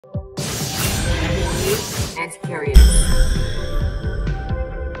Chachki and Curious.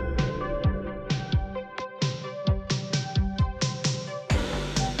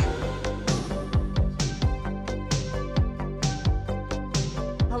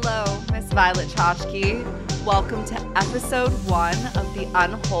 Hello, Miss Violet Chachki. Welcome to episode 1 of the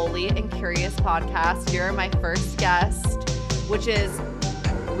Unholy and Curious podcast. You're my first guest, which is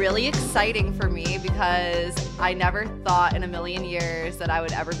really exciting for me because I never thought in a million years that I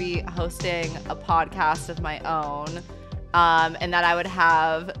would ever be hosting a podcast of my own, and that I would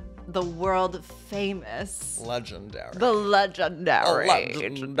have the world famous, legendary Violet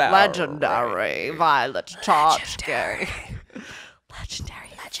Chachki. Legendary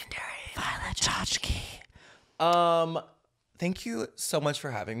Violet Chachki. Thank you so much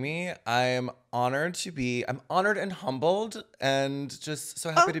for having me. I'm honored and humbled and just so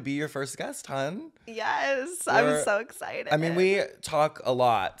happy to be your first guest, hon. Yes, I'm so excited. I mean, we talk a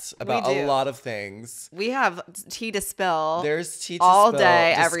lot about a lot of things. We have tea to spill. There's tea to all spill,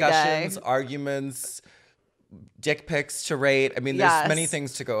 day, every day. Discussions, arguments, dick pics to rate. I mean, there's many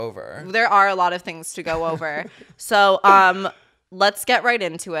things to go over. There are a lot of things to go over. So, let's get right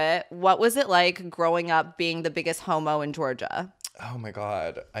into it. What was it like growing up being the biggest homo in Georgia? Oh my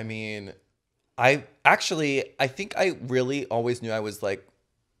God. I mean, I think I really always knew I was like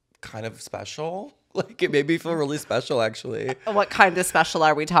kind of special. Like it made me feel really special, actually. What kind of special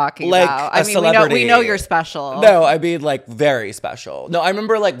are we talking like about? I mean, celebrity. we know you're special. No, I mean like very special. No, I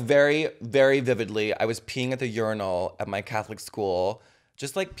remember like very, very vividly. I was peeing at the urinal at my Catholic school,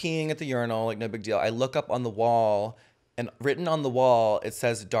 just like peeing at the urinal, like no big deal. I look up on the wall. And written on the wall, it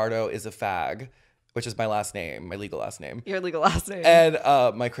says Dardo is a fag, which is my last name, my legal last name. Your legal last name. And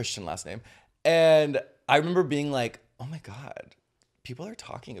my Christian last name. And I remember being like, oh my God, people are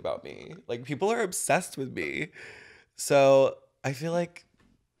talking about me. Like, people are obsessed with me. So I feel like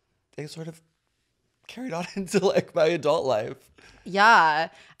they sort of carried on into like my adult life. Yeah.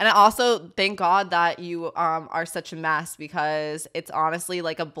 And I also thank God that you are such a mess, because it's honestly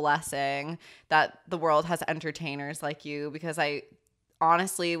like a blessing that the world has entertainers like you, because I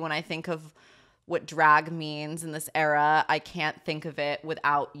honestly, when I think of what drag means in this era, I can't think of it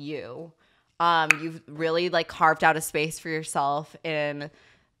without you. You've really like carved out a space for yourself in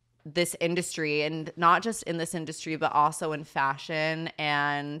this industry, and not just in this industry, but also in fashion.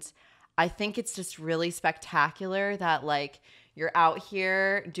 And I think it's just really spectacular that like you're out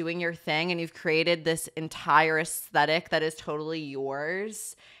here doing your thing and you've created this entire aesthetic that is totally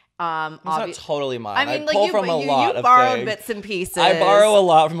yours. It's not totally mine. I mean, I pull from a lot of borrow things. Bits and pieces. I borrow a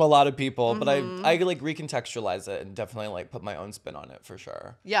lot from a lot of people, but I like recontextualize it and definitely like put my own spin on it for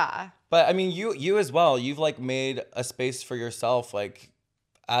sure. Yeah. But I mean, you as well. You've like made a space for yourself, like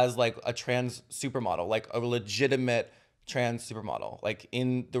as like a trans supermodel, like a legitimate trans supermodel, like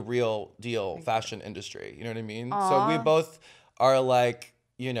in the real deal fashion industry. You know what I mean? Aww. So we both are like,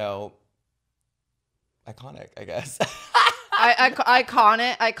 you know, iconic, I guess.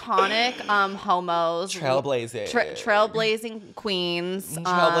 Iconic homos, trailblazing queens,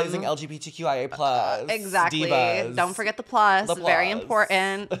 trailblazing LGBTQIA plus, exactly. divas. Don't forget the plus. The plus. Very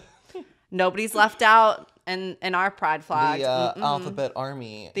important. Nobody's left out in our pride flag. The alphabet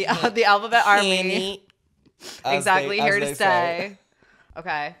army. The alphabet army. Exactly, here to stay.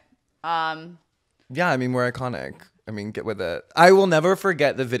 Okay. Yeah, I mean, we're iconic. I mean, get with it. I will never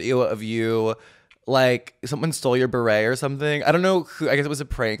forget the video of you, like, someone stole your beret or something. I don't know who, I guess it was a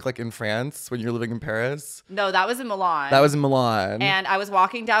prank, like, in France when you were living in Paris. No, that was in Milan. That was in Milan. And I was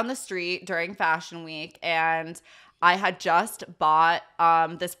walking down the street during Fashion Week, and I had just bought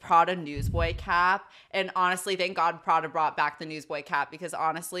this Prada Newsboy cap. And honestly, thank God Prada brought back the Newsboy cap, because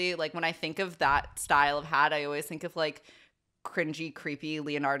honestly, like, when I think of that style of hat, I always think of, like, cringy, creepy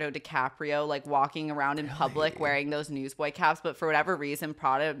Leonardo DiCaprio, like walking around in public wearing those Newsboy caps. But for whatever reason,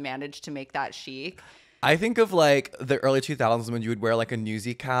 Prada managed to make that chic. I think of like the early 2000s when you would wear like a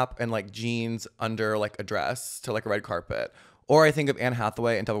newsy cap and like jeans under like a dress to like a red carpet. Or I think of Anne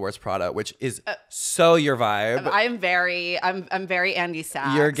Hathaway and Devil Wears Prada, which is so your vibe. I'm very Andy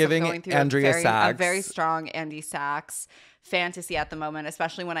Sachs. You're giving Andrea Sachs. A very strong Andy Sachs fantasy at the moment,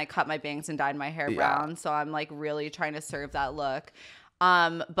 especially when I cut my bangs and dyed my hair brown. So I'm like really trying to serve that look.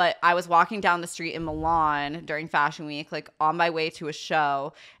 But I was walking down the street in Milan during Fashion Week, like on my way to a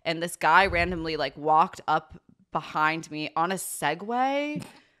show, and this guy randomly like walked up behind me on a Segway.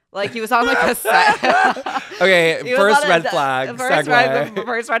 Like he was on like a okay, first red flag.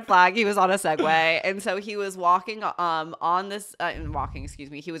 First red flag. He was on a Segway, and so he was walking on this.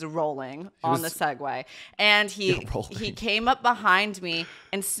 He was rolling on the Segway, and he came up behind me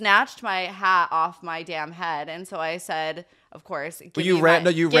and snatched my hat off my damn head. And so I said, of course. But you ran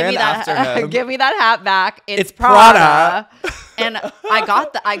after him. Give me that hat back. It's Prada. And I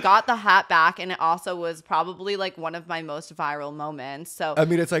got the hat back, and it also was probably like one of my most viral moments. So I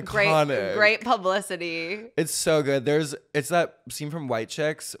mean, it's iconic. Great publicity. It's so good. It's that scene from White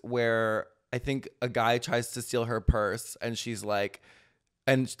Chicks where I think a guy tries to steal her purse, and she's like,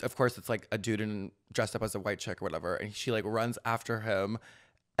 and of course it's like a dude dressed up as a white chick or whatever, and she like runs after him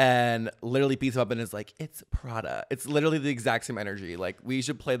and literally beats him up and is like, it's Prada. It's literally the exact same energy. Like, we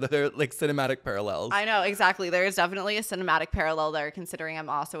should play the like cinematic parallels. I know, exactly. There is definitely a cinematic parallel there, considering I'm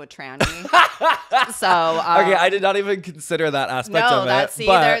also a tranny. So okay, I did not even consider that aspect of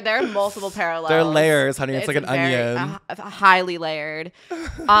it. There are multiple parallels. There are layers, honey. It's like an onion. Highly layered.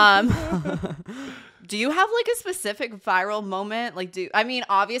 Do you have like a specific viral moment? Like,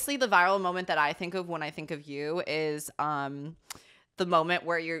 obviously the viral moment that I think of when I think of you is the moment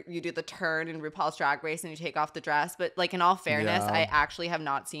where you do the turn in RuPaul's Drag Race and you take off the dress. But like, in all fairness, I actually have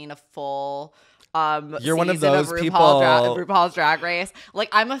not seen a full you're one of those people. RuPaul's Drag Race. Like,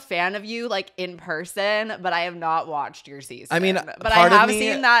 I'm a fan of you like in person, but I have not watched your season. I mean, but I have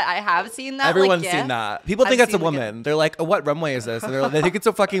seen that. I have seen that. Everyone's seen that. People think that's a woman. They're like, oh, what runway is this? And they think it's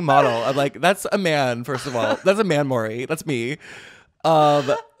a fucking model. I'm like, that's a man. First of all, that's a man, Maury. That's me.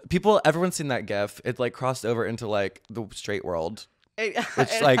 Everyone's seen that GIF. It like crossed over into like the straight world.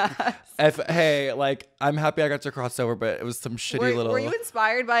 Which like, I'm happy I got to cross over, but it was some shitty little. Were you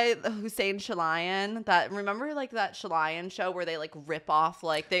inspired by Hussein Chalayan? Remember like that Chalayan show where they like rip off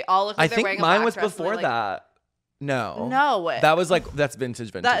like they all look like they're wearing a black dress? I think mine was before that. No. That was like, that's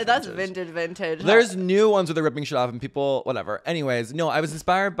vintage. That's vintage. There's new ones where they're ripping shit off and people, whatever. Anyways, no, I was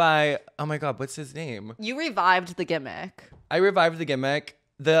inspired by, oh my God, what's his name? You revived the gimmick. I revived the gimmick.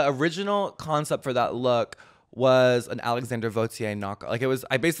 The original concept for that look was an Alexander Vautier knockoff. Like,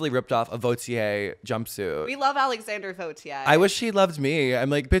 I basically ripped off a Vautier jumpsuit. We love Alexander Vautier. I wish he loved me. I'm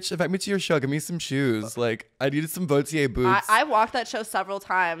like, bitch, invite me to your show. Give me some shoes. Like, I needed some Vautier boots. I walked that show several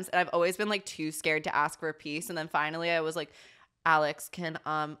times, and I've always been like too scared to ask for a piece. And then finally I was like, Alex, can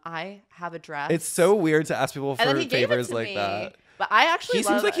I have a dress? It's so weird to ask people for favors like that. But I actually he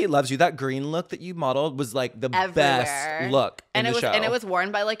seems like he loves you. That green look that you modeled was like the best look in the show. And it was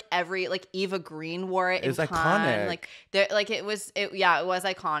worn by like Eva Green wore it. It was iconic. It was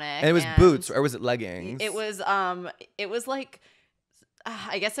iconic. And it was boots, or was it leggings? It was like,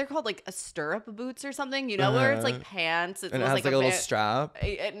 I guess they're called like a stirrup boots or something. You know, where it's like pants. And it has like a little strap.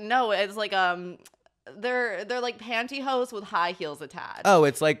 No, it's like they're like pantyhose with high heels attached. Oh,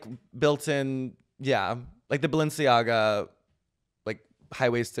 it's like built in, yeah, like the Balenciaga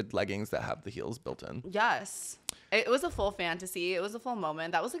high-waisted leggings that have the heels built in. Yes. It was a full fantasy. It was a full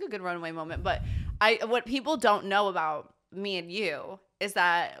moment. That was like a good runway moment. But what people don't know about me and you is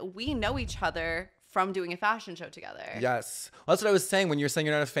that we know each other from doing a fashion show together. Yes. Well, that's what I was saying. When you're saying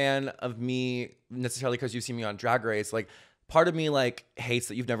you're not a fan of me necessarily because you've seen me on Drag Race, like, part of me like hates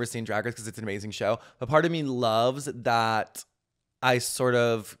that you've never seen Drag Race because it's an amazing show. But part of me loves that I sort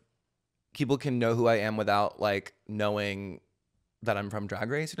of, people can know who I am without like knowing that I'm from Drag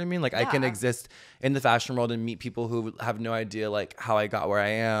Race, you know what I mean? Like, I can exist in the fashion world and meet people who have no idea like how I got where I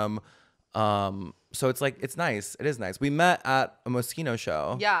am. So it's like, it's nice. It is nice. We met at a Moschino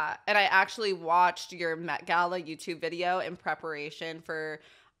show. Yeah, and I actually watched your Met Gala YouTube video in preparation for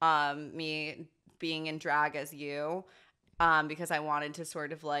me being in drag as you, because I wanted to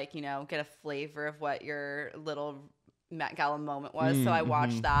sort of like, you know, get a flavor of what your little Met Gala moment was. So I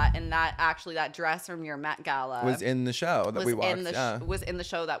watched that, and that dress from your Met Gala was in the show that we watched. Was in the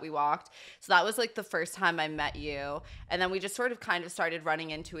show that we walked. So that was like the first time I met you, and then we just sort of kind of started running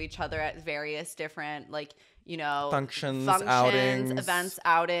into each other at various different like, you know, functions, outings, events,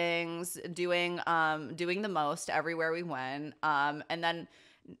 outings, doing the most everywhere we went. And then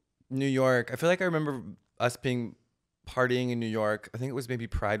New York. I feel like I remember us partying in New York. I think it was maybe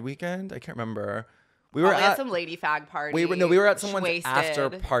Pride weekend. I can't remember. We were at some lady fag party. We were at someone's after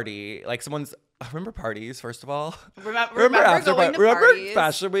party. Like someone's. Remember parties, first of all. Remember after going to parties.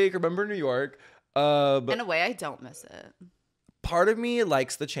 Fashion Week. Remember New York. In a way, I don't miss it. Part of me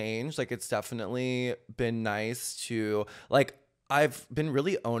likes the change. Like, it's definitely been nice to like. I've been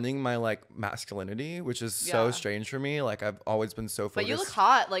really owning my like masculinity, which is so strange for me. Like, I've always been so focused. But you look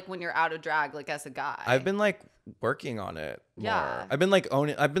hot like when you're out of drag, like as a guy. I've been like working on it more. Yeah. I've been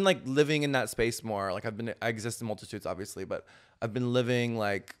like living in that space more. Like, I exist in multitudes, obviously, but I've been living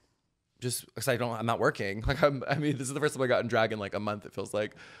like just because I'm not working. Like, I mean, this is the first time I got in drag in like a month, it feels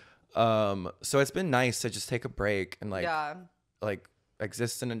like. So it's been nice to just take a break and like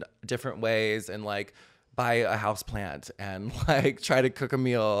exist in different ways and like buy a house plant and like try to cook a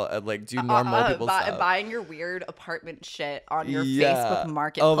meal and like do normal people stuff. Buying your weird apartment shit on your Yeah. Facebook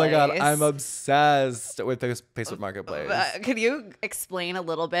Marketplace. Oh my God, I'm obsessed with this Facebook Marketplace. Could you explain a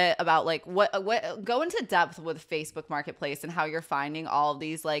little bit about like what go into depth with Facebook Marketplace and how you're finding all of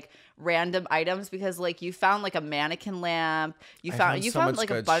these like random items, because like you found like a mannequin lamp, you found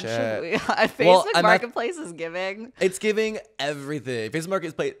like a bunch shit. of Facebook Marketplace is giving. It's giving everything. Facebook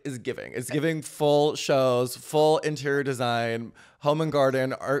Marketplace is giving. It's giving full shows, full interior design, home and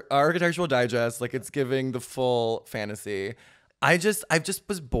garden, architectural digest. Like it's giving the full fantasy. I just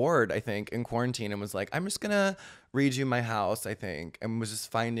was bored, I think, in quarantine and was like, I'm just gonna read you my house, I think, and was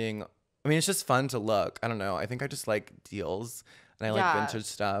just finding. I mean, it's just fun to look. I don't know. I think I just like deals. And I like vintage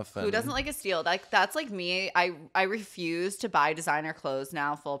stuff. Who doesn't like a steal? That's like me. I refuse to buy designer clothes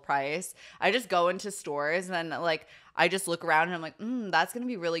now full price. I just go into stores and then like I just look around and I'm like, that's gonna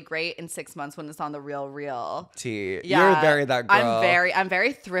be really great in 6 months when it's on the real. Yeah, you're very that girl. I'm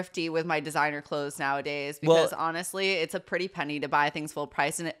very thrifty with my designer clothes nowadays because honestly, it's a pretty penny to buy things full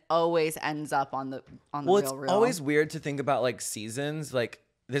price, and it always ends up on the real. It's always weird to think about like seasons. Like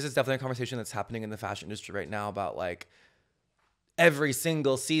this is definitely a conversation that's happening in the fashion industry right now about like. Every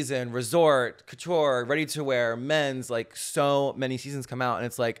single season, resort, couture, ready to wear, men's, like so many seasons come out. And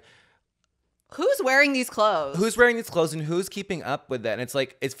it's like, who's wearing these clothes? Who's wearing these clothes and who's keeping up with it? And it's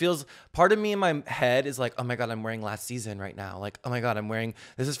like, it feels, part of me in my head is like, oh my God, I'm wearing last season right now. Like, oh my God, I'm wearing,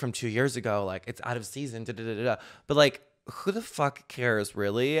 this is from 2 years ago. Like it's out of season, But like, who the fuck cares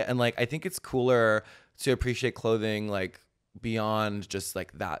really? And like, I think it's cooler to appreciate clothing like beyond just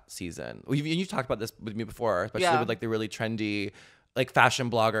like that season. You talked about this with me before, especially with like the really trendy like fashion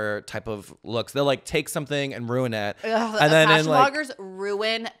blogger type of looks. They'll like take something and ruin it. And then fashion bloggers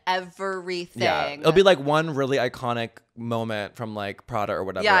ruin everything. Yeah, it'll be like one really iconic moment from like Prada or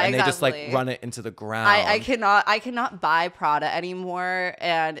whatever, and they just like run it into the ground. I cannot buy Prada anymore,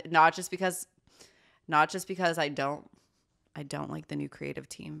 and not just because I don't like the new creative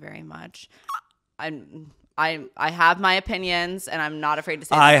team very much. I have my opinions, and I'm not afraid to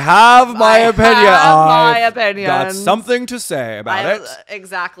say I have my opinion. Got something to say about it.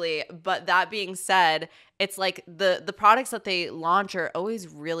 Exactly. But that being said, it's like the products that they launch are always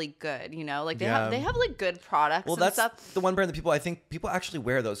really good, you know? Like they have like good products and that's stuff. The one brand that I think people actually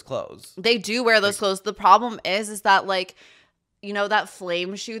wear those clothes. They do wear those clothes. The problem is that like, you know, that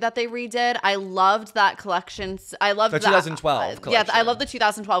flame shoe that they redid? I loved that collection. I loved the 2012 collection. Yeah, I love the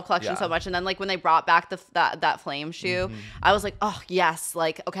 2012 collection so much. And then like when they brought back that flame shoe, I was like, oh yes,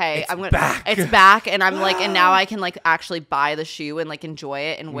 like okay, it's back, and I'm like, and now I can like actually buy the shoe and like enjoy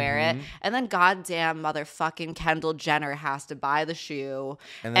it and wear it. And then goddamn motherfucking Kendall Jenner has to buy the shoe,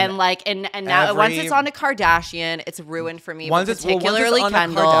 and now once it's on a Kardashian, it's ruined for me. Once particularly on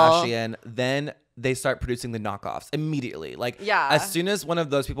Kendall. a Kardashian, then they start producing the knockoffs immediately. Like, as soon as one of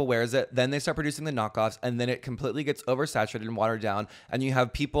those people wears it, then they start producing the knockoffs, and then it completely gets oversaturated and watered down. And you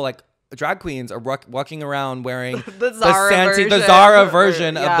have people like drag queens are walking around wearing the Zara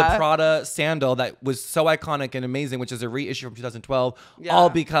version of the Prada sandal that was so iconic and amazing, which is a reissue from 2012, all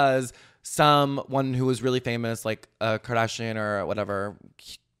because someone who was really famous, like a Kardashian or whatever,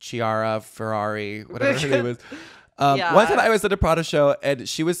 Chiara Ferrari, whatever her name was. One time I was at a Prada show and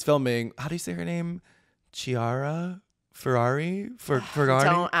she was filming. How do you say her name? Chiara Ferrari? Ferrari?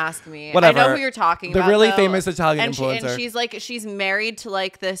 Don't ask me. Whatever. I know who you're talking about. The really famous Italian influencer. And she's married to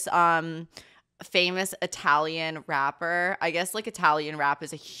like this famous Italian rapper. I guess like Italian rap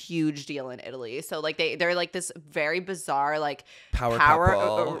is a huge deal in Italy. So like they're like this very bizarre like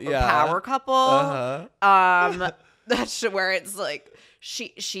power couple. That's where it's like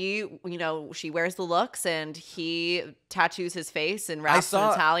she you know, she wears the looks and he tattoos his face and raps in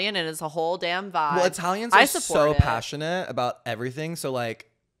Italian, and it's a whole damn vibe. Well, Italians are so passionate about everything. So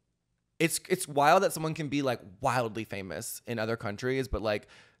like it's wild that someone can be like wildly famous in other countries, but like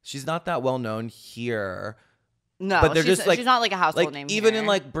she's not that well known here. No, but she's not like a household name. Even here. in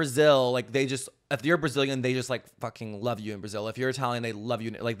like Brazil, like they just, if you're Brazilian, they just like fucking love you in Brazil. If you're Italian, they love you.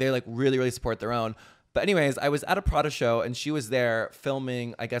 Like they like really, really support their own. But anyways, I was at a Prada show and she was there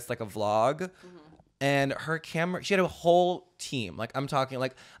filming, I guess, like a vlog. And her camera, she had a whole team. Like I'm talking,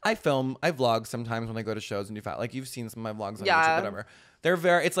 like I vlog sometimes when I go to shows and do like you've seen some of my vlogs on YouTube,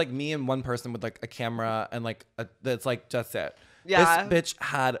 whatever. It's like me and one person with like a camera and like that's like just it. Yeah. This bitch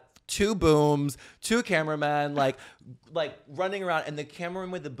had 2 booms, 2 cameramen, like running around, and the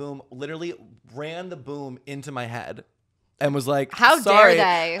cameraman with the boom literally ran the boom into my head. and was like, how sorry.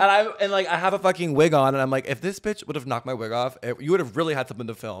 dare they? And like I have a fucking wig on, and I'm like, if this bitch would have knocked my wig off, you would have really had something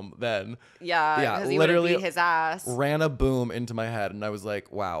to film then. Yeah, because he literally would beat his ass. Ran a boom into my head, and I was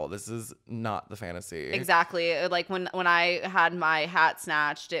like, wow, this is not the fantasy. Exactly. Like when I had my hat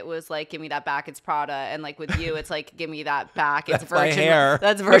snatched, it was like, give me that back, it's Prada, and like with you, it's like, give me that back, it's That's my Virgin. hair.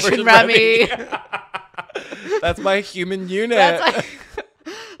 That's Virgin Remy. That's my human unit.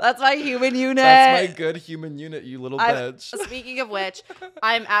 That's my human unit. That's my good human unit, you little bitch. Speaking of which,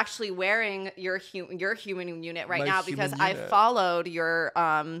 I'm actually wearing your human unit right My now because human I unit. followed your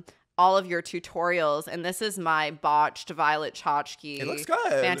all of your tutorials, and this is my botched Violet Chachki It looks good.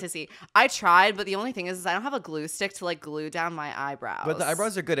 fantasy. I tried, but the only thing is I don't have a glue stick to like glue down my eyebrows. But the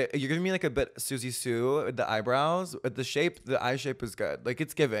eyebrows are good. You're giving me like a bit Susie Sue with the eyebrows. With the shape, the eye shape is good. Like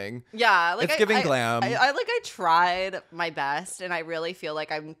it's giving. Yeah, like It's giving glam. I tried my best, and I really feel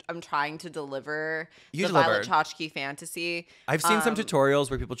like I'm trying to deliver You the Violet delivered. Chachki fantasy. I've seen some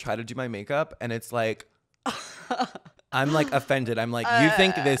tutorials where people try to do my makeup, and it's like, I'm like offended. I'm like, you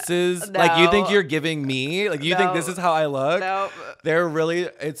think this is like, you think no. you're giving me, like, you think this is how I look? No. They're really,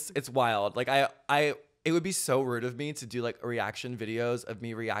 it's wild. Like it would be so rude of me to do like reaction videos of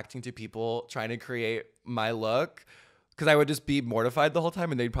me reacting to people trying to create my look. Because I would just be mortified the whole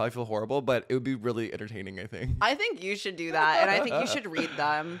time, and they'd probably feel horrible, but it would be really entertaining, I think. I think you should do that, and I think you should read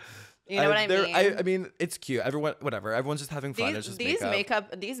them. You know what I mean? I mean, it's cute. Everyone, whatever. Everyone's just having fun. It's just these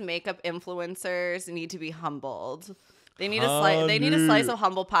makeup. makeup influencers need to be humbled. They need a slice of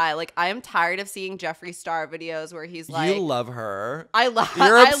humble pie. Like, I am tired of seeing Jeffree Star videos where he's like, You love her.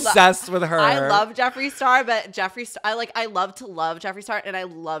 You're obsessed with her. I love Jeffree Star, but I love to love Jeffree Star, and I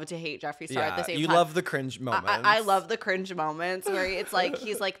love to hate Jeffree Star at the same time. You love the cringe moments. I love the cringe moments where it's like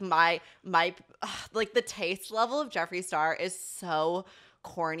he's like my like the taste level of Jeffree Star is so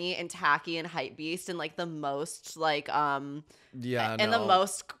corny and tacky and hype beast and like the most like the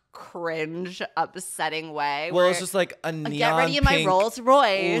most cringe upsetting way. Well, it's just like a neon get ready in my pink Rolls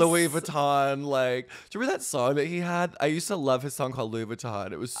Royce Louis Vuitton. Like, do you remember that song that he had? I used to love his song called Louis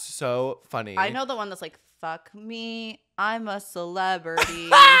Vuitton. It was so funny. I know the one that's like, fuck me, I'm a celebrity.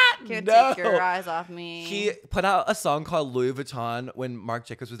 Can't No. take your eyes off me. He put out a song called Louis Vuitton when Marc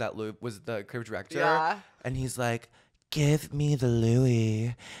Jacobs was the creative director. Yeah. And he's like, give me the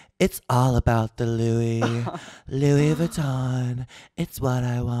Louis. It's all about the Louis. Louis Vuitton. It's what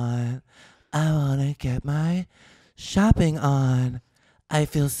I want. I want to get my shopping on. I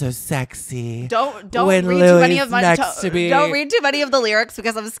feel so sexy. Don't when read Louis too many of my next to me. Don't read too many of the lyrics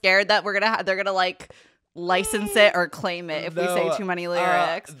because I'm scared that they're gonna like license it or claim it if we say too many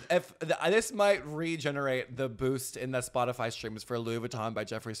lyrics. This might regenerate the boost in the Spotify streams for Louis Vuitton by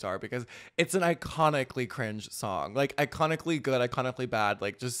Jeffree Star because it's an iconically cringe song. Like iconically good, iconically bad.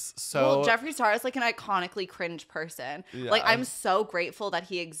 Like just so. Well, Jeffree Star is like an iconically cringe person. Yeah. Like I'm so grateful that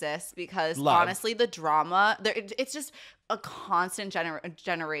he exists because Love. honestly, the drama it's just a constant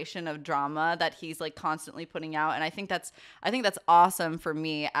generation of drama that he's like constantly putting out, and I think that's awesome for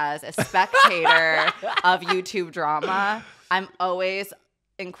me as a spectator of YouTube drama. I'm always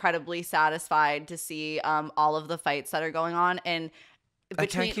incredibly satisfied to see all of the fights that are going on, and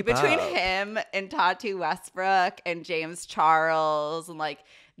between him and Tatu Westbrook and James Charles and like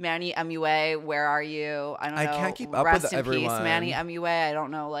Manny MUA, where are you? I don't know. I can't keep up Rest with in everyone. peace, Manny MUA. I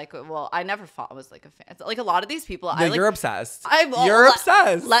don't know. Like, well, I never was like a fan. Like a lot of these people, No, you're obsessed. You're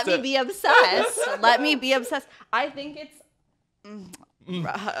obsessed. Let me be obsessed. Let me be obsessed. I think it's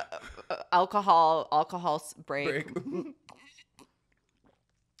alcohol break.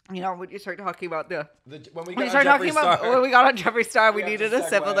 You know, when you start talking about when we when got on Jeffree Star, we needed a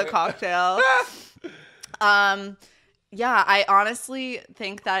sip of the cocktail. Yeah, I honestly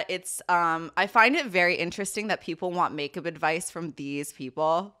think that it's I find it very interesting that people want makeup advice from these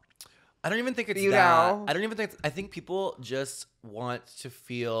people. I don't even think it's You that. know? I don't even think I think people just want to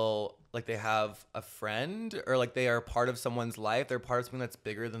feel like they have a friend or like they are part of someone's life. They're part of something that's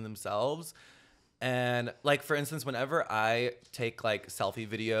bigger than themselves. And like, for instance, whenever I take like selfie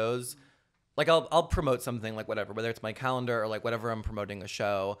videos, like I'll promote something, like whatever, whether it's my calendar or like whatever I'm promoting a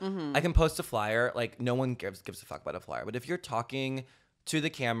show, I can post a flyer. Like no one gives a fuck about a flyer. But if you're talking to the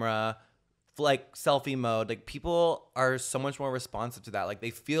camera, like selfie mode, like people are so much more responsive to that. Like they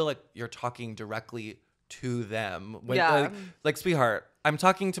feel like you're talking directly to them. When, like sweetheart, I'm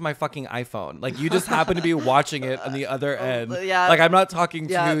talking to my fucking iPhone. Like you just happen to be watching it on the other end. Yeah. Like I'm not talking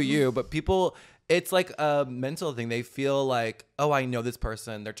to you, but people, it's like a mental thing. They feel like, oh, I know this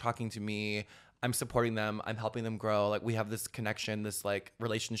person. They're talking to me. I'm supporting them. I'm helping them grow. Like we have this connection, this like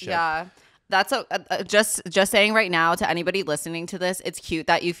relationship. Yeah. That's just saying right now to anybody listening to this, it's cute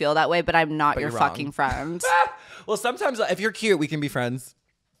that you feel that way, but I'm not your fucking friend. Well, sometimes if you're cute, we can be friends.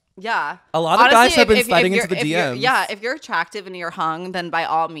 Yeah. A lot of guys have been sliding into the DMs. Yeah, if you're attractive and you're hung, then by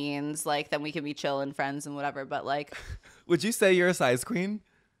all means, like, then we can be chill and friends and whatever. But like, would you say you're a size queen?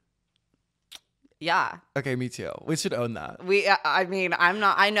 Yeah. Okay, me too. We should own that. I mean, I'm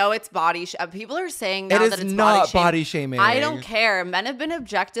not. I know it's body. People are saying now that it's not body shaming. I don't care. Men have been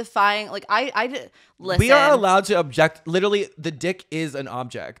objectifying. Like listen. We are allowed to object. Literally, the dick is an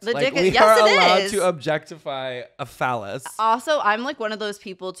object. We are allowed to objectify a phallus. Also, I'm like one of those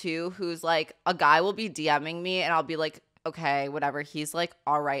people too, who's like, a guy will be DMing me, and I'll be like, okay, whatever. He's like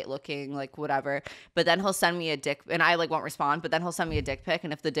all right looking, like whatever. But then he'll send me a dick, and I like won't respond. But then he'll send me a dick pic,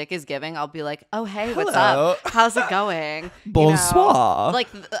 and if the dick is giving, I'll be like, oh hey, what's up? How's it going? Bonsoir.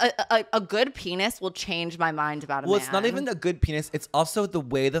 You know? Like a good penis will change my mind about a man. Well, it's not even a good penis. It's also the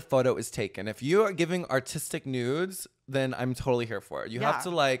way the photo is taken. If you are giving artistic nudes, then I'm totally here for it. You have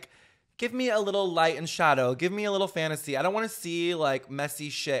to like. Give me a little light and shadow. Give me a little fantasy. I don't want to see like messy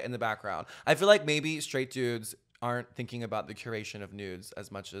shit in the background. I feel like maybe straight dudes aren't thinking about the curation of nudes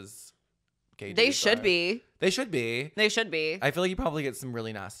as much as gay dudes They should are. be. They should be. They should be. I feel like you probably get some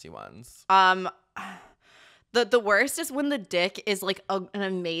really nasty ones. The worst is when the dick is like an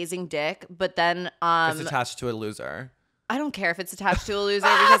amazing dick, but then it's attached to a loser. I don't care if it's attached to a loser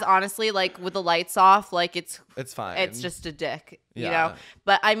because honestly, like with the lights off, like it's fine. It's just a dick, you Yeah. know?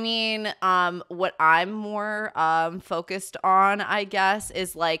 But I mean, what I'm more focused on, I guess,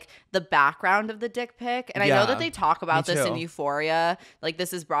 is like the background of the dick pic. And I know that they talk about this in Euphoria. Like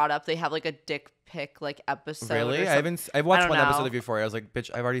this is brought up. They have like a dick pic like episode. Really? I've watched one episode of Euphoria. I was like, bitch,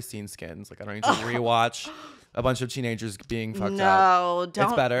 I've already seen Skins. Like I don't need to rewatch a bunch of teenagers being fucked up. No, don't.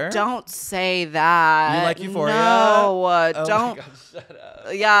 It's better. Don't say that. You like Euphoria? No, oh don't. My God, shut up.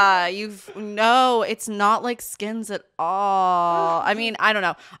 Yeah, no, it's not like Skins at all. I mean, I don't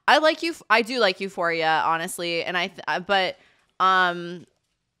know. I do like Euphoria, honestly, and but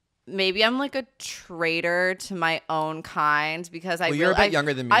maybe I'm like a traitor to my own kind because you're a bit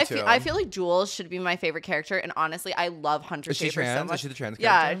younger than me too. I feel like Jules should be my favorite character, and honestly, I love Hunter Schafer so much. Is she the trans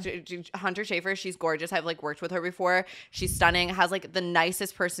character? Yeah, Hunter Schafer. She's gorgeous. I've like worked with her before. She's stunning. Has like the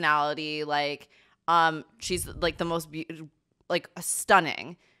nicest personality. Like, she's like the most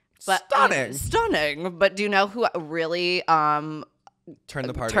stunning. But stunning. But do you know who really Turn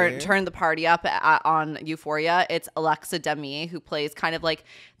the party up on Euphoria? It's Alexa Demie, who plays kind of like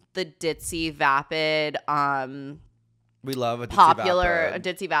the ditzy vapid we love a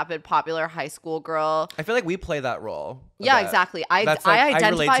ditzy vapid popular high school girl. I feel like we play that role. Yeah, exactly. I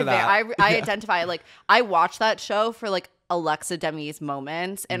identify like I watch that show for like Alexa Demie's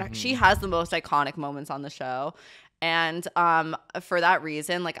moments, and she has the most iconic moments on the show. And for that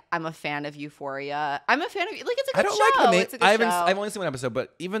reason, like I'm a fan of Euphoria. I'm a fan of it's a good show. I don't like it's a good show. I've only seen one episode,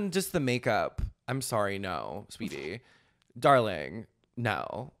 but even just the makeup. I'm sorry, no, sweetie, darling,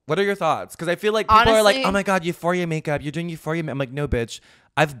 no. What are your thoughts? Because I feel like people are like, oh my God, Euphoria makeup. You're doing Euphoria. I'm like, no, bitch.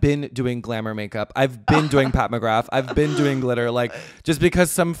 I've been doing glamour makeup. I've been doing Pat McGrath. I've been doing glitter. Like, just because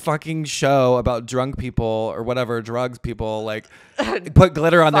some fucking show about drunk people or whatever, drugs people, like, put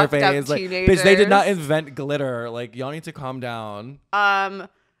glitter on their face. Like, bitch, they did not invent glitter. Like, y'all need to calm down.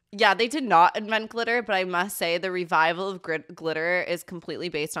 Yeah, they did not invent glitter, but I must say the revival of glitter is completely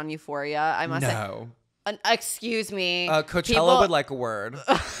based on Euphoria. I must say. Excuse me. Coachella would like a word.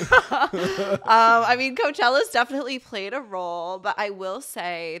 I mean, Coachella's definitely played a role, but I will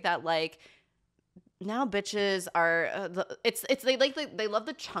say that like now bitches are they love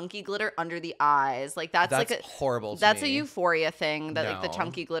the chunky glitter under the eyes. Like that's like a horrible. That's a Euphoria thing. That like the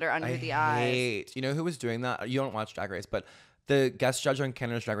chunky glitter under the eyes. You know who was doing that? You don't watch Drag Race, but the guest judge on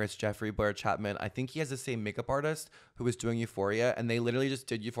Canada's Drag Race, Jeffrey Blair Chapman, I think he has the same makeup artist who was doing Euphoria, and they literally just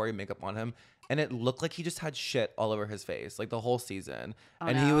did Euphoria makeup on him, and it looked like he just had shit all over his face, like the whole season.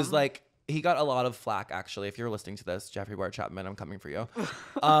 He was like, he got a lot of flack, actually. If you're listening to this, Jeffrey Blair Chapman, I'm coming for you. He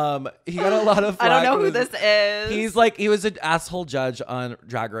got a lot of flack. I don't know who this is. He was an asshole judge on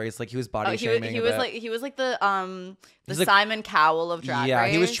Drag Race. Like, he was body shaming. He was like the Simon Cowell of Drag Race. Yeah,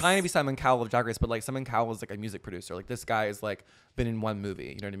 he was trying to be Simon Cowell of Drag Race, but like Simon Cowell was like a music producer. Like, this guy is like been in one movie.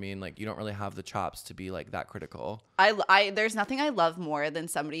 You know what I mean? Like, you don't really have the chops to be like that critical. There's nothing I love more than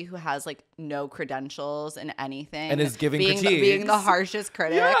somebody who has like no credentials in anything and is giving critiques. Being the harshest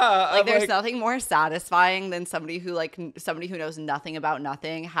critic. Yeah, like there's nothing more satisfying than somebody who knows nothing about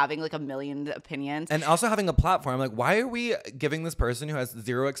nothing having like a million opinions and also having a platform. Like, why are we giving this person who has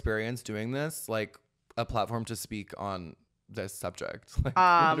zero experience doing this like a platform to speak on this subject? Like, what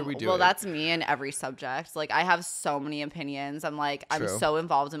are we doing? Well, that's me in every subject. Like, I have so many opinions. I'm like, I'm True. so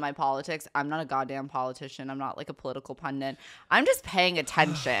involved in my politics. I'm not a goddamn politician. I'm not like a political pundit. I'm just paying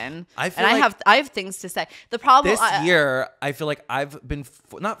attention. I have things to say. The problem this year, I feel like I've been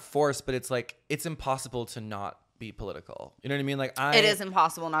not forced, but it's like it's impossible to not be political. You know what I mean? Like, it is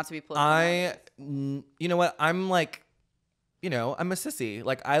impossible not to be political. You know what? I'm like, you know, I'm a sissy.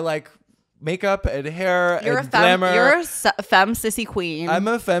 Like, I like makeup and hair and glamour. You're a femme sissy queen. I'm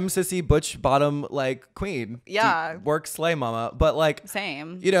a femme sissy butch bottom like queen. Yeah. Work slay mama. But like,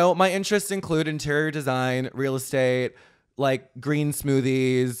 same. You know, my interests include interior design, real estate, like green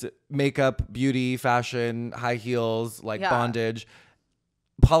smoothies, makeup, beauty, fashion, high heels, like bondage.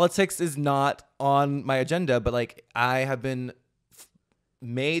 Politics is not on my agenda, but like I have been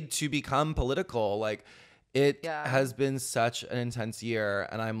made to become political. Like it has been such an intense year,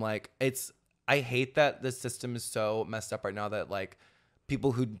 and I'm like, I hate that the system is so messed up right now that like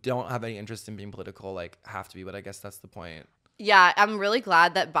people who don't have any interest in being political like have to be, but I guess that's the point. Yeah, I'm really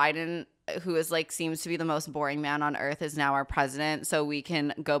glad that Biden, who is like seems to be the most boring man on earth, is now our president, so we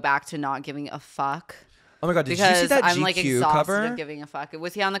can go back to not giving a fuck. Oh my god, did you see that I'm GQ like exhausted cover? of giving a fuck.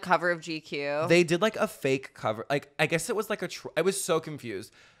 Was he on the cover of GQ? They did like a fake cover. Like I guess it was like I was so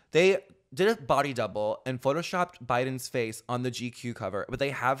confused. They did a body double and photoshopped Biden's face on the GQ cover, but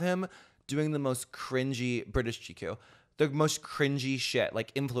they have him doing the most cringy British GQ, the most cringy shit,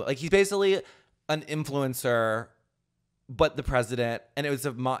 like like he's basically an influencer, but the president, and it was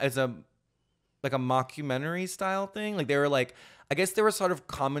like a mockumentary style thing. Like they were like, I guess they were sort of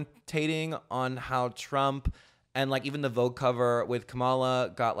commentating on how Trump and like even the Vogue cover with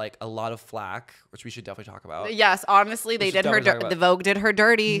Kamala got like a lot of flack, which we should definitely talk about. Yes, honestly, they did her. The Vogue did her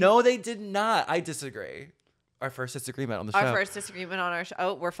dirty. No, they did not. I disagree. Our first disagreement on the show. Our first disagreement on our show.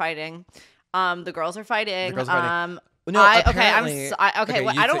 Oh, we're fighting. The girls are fighting. The girls are fighting. No, I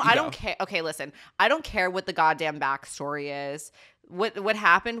don't care. Okay, listen. I don't care what the goddamn backstory is. What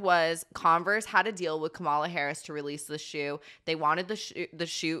happened was Converse had a deal with Kamala Harris to release the shoe. They wanted the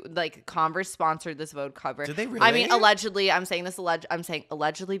shoe, like Converse sponsored this Vogue cover. Did they really? I mean, allegedly. I'm saying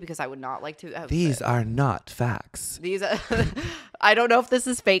allegedly because I would not like to. These are not facts. These are. I don't know if this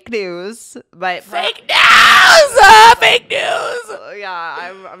is fake news, but fake news. Fake news.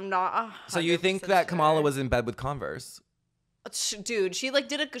 Yeah, I'm not. So you think that Kamala was in bed with Converse? Dude, she like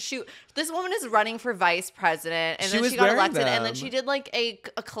did a shoot. This woman is running for vice president, and then she got elected, and then she did like a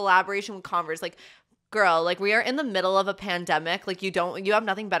collaboration with Converse. Like, girl, like we are in the middle of a pandemic. Like you have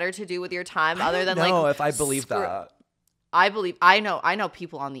nothing better to do with your time other than like. No, if I believe that. I know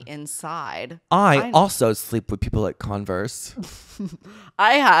people on the inside. I also sleep with people at Converse.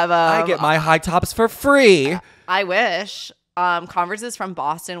 I get my high tops for free. I wish. Converse is from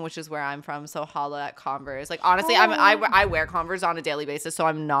Boston, which is where I'm from, so holla at Converse. Like honestly, I wear Converse on a daily basis, so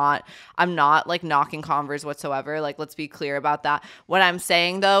I'm not like knocking Converse whatsoever. Like let's be clear about that. What I'm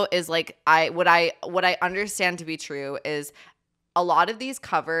saying though is like what I understand to be true is a lot of these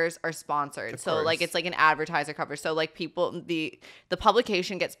covers are sponsored. So like it's like an advertiser cover. So like people the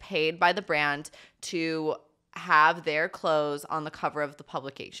publication gets paid by the brand to have their clothes on the cover of the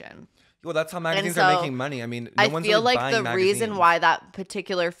publication. Well, that's how magazines are making money. I mean, I feel like the reason why that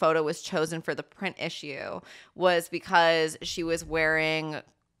particular photo was chosen for the print issue was because she was wearing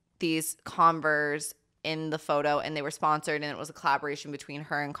these Converse in the photo, and they were sponsored, and it was a collaboration between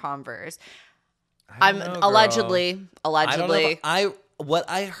her and Converse. Allegedly. I don't know what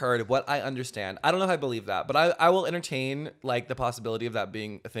I heard, what I understand. I don't know if I believe that, but I will entertain like the possibility of that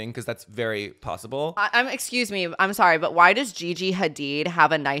being a thing because that's very possible. Excuse me, I'm sorry, but why does Gigi Hadid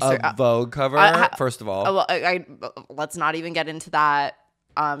have a nicer Vogue cover? First of all, let's not even get into that.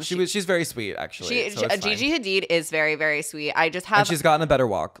 She's very sweet actually. Gigi Hadid is very, very sweet. I just have, and she's gotten a better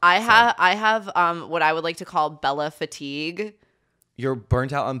walk. I have what I would like to call Bella fatigue. You're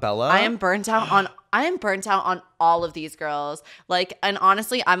burnt out on Bella? I am burnt out on all of these girls. Like, and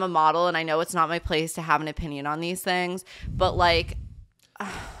honestly, I'm a model and I know it's not my place to have an opinion on these things, but like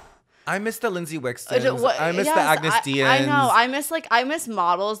I miss the Lindsay Wixtons. I miss the Agnes Deans. I know. I miss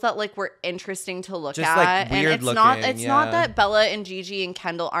models that like were interesting to look just at. Like weird and it's not that Bella and Gigi and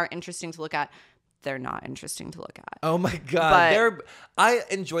Kendall aren't interesting to look at. They're not interesting to look at. Oh my god. I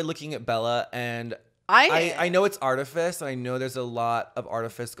enjoy looking at Bella, and I know it's artifice, and I know there's a lot of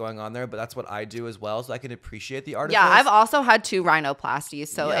artifice going on there, but that's what I do as well, so I can appreciate the artifice. Yeah, I've also had 2 rhinoplasties,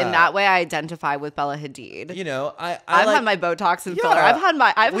 so in that way I identify with Bella Hadid. You know, I've had my Botox and filler. I've had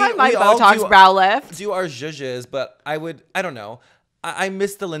my Botox brow lift. Do our zhuzhes, but I don't know. I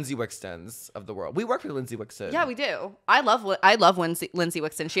miss the Lindsay Wixtons of the world. We work with Lindsay Wixton. Yeah, we do. I love Lindsay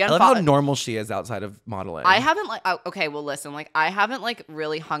Wixton. She I love how normal she is outside of modeling. I haven't okay, well listen, I haven't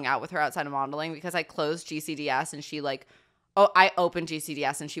really hung out with her outside of modeling because I closed GCDS and she I opened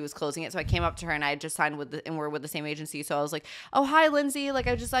GCDS and she was closing it. So I came up to her and I had just signed and we're with the same agency. So I was like, "Oh, hi Lindsay.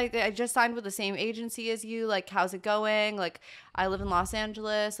 I just signed with the same agency as you. How's it going? I live in Los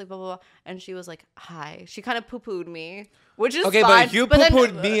Angeles, blah, blah, blah." And she was like, "Hi." She kind of poo-pooed me, which is okay, fine. but you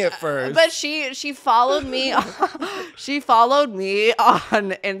poo-pooed me at first. But she followed me. She followed me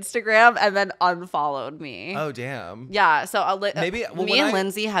on Instagram and then unfollowed me. Oh, damn. Yeah. So maybe me and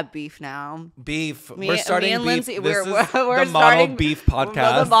Lindsay have beef now. Beef. We're starting me and beef. Lindsay, we're the model beef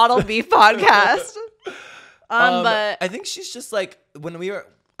podcast. The model beef podcast. But I think she's just when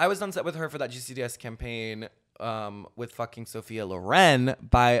I was on set with her for that GCDS campaign with fucking Sophia Loren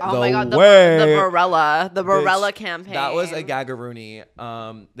by oh the my God, way. the Barella campaign. That was a gagaroony.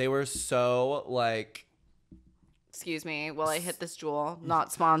 They were so excuse me while I hit this jewel.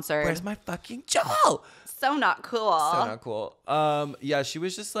 Not sponsored. Where's my fucking jewel? So not cool. So not cool. Yeah, she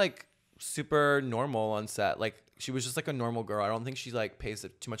was just super normal on set. She was just a normal girl. I don't think she pays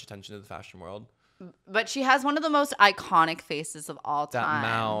too much attention to the fashion world. But she has one of the most iconic faces of all time. That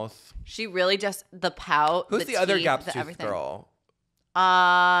mouth. She really just the pout. Who's the other Gap Tooth everything. girl? That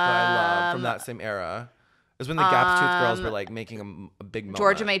I love from that same era. It was when the Gap Tooth girls were making a big moment.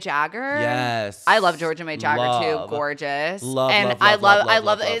 Georgia May Jagger. Yes, I love Georgia May Jagger too. Gorgeous. I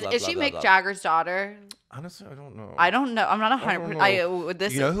love. Is she Mick Jagger's daughter? Honestly, I don't know. I'm not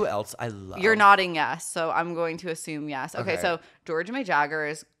 100%. You know who else I love? You're nodding yes, so I'm going to assume yes. Okay. So Georgia May Jagger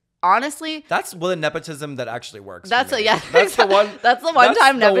is honestly that's the nepotism that actually works. That's That's the one. That's the one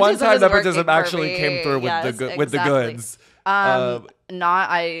time nepotism actually came through with the goods.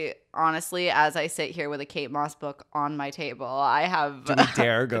 I honestly, as I sit here with a Kate Moss book on my table, I have. Do we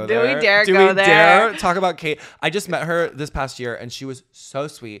dare go there? Do we dare go there? Dare talk about Kate? I just met her this past year, and she was so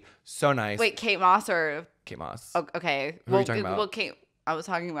sweet, so nice. Wait, Kate Moss or Kate Moss? Okay, Who are you talking about? Well, Kate. I was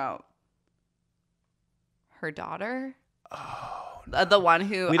talking about her daughter. Oh. The one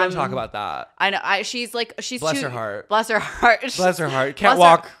who we don't talk about that. I know. She's bless her heart. Bless her heart. Bless her heart. Can't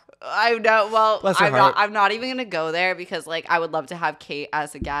walk. I know. Well, bless her heart. I'm not even gonna go there because I would love to have Kate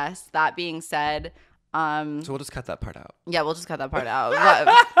as a guest. That being said, so we'll just cut that part out. Yeah, we'll just cut that part out.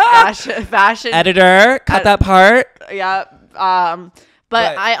 Fashion editor, cut that part. Yeah.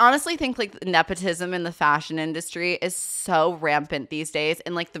 But I honestly think nepotism in the fashion industry is so rampant these days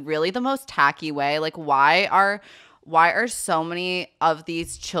in the most tacky way. Why are so many of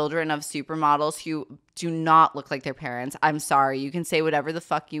these children of supermodels who do not look like their parents? I'm sorry. You can say whatever the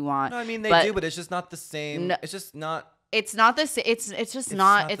fuck you want. No, I mean, they do, but it's just not the same. No, it's just not. It's not the same. It's just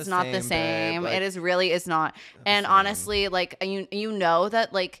not. It's not the same. It is not. And honestly, you know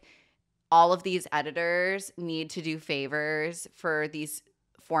that all of these editors need to do favors for these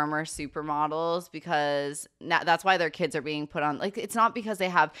former supermodels because that's why their kids are being put on. It's not because they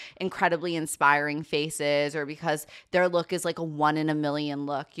have incredibly inspiring faces or because their look is a 1 in a million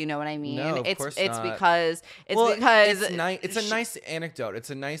look. You know what I mean? No, of course not. Because it's a nice anecdote. It's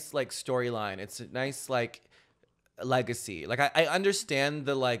a nice storyline. It's a nice legacy. I understand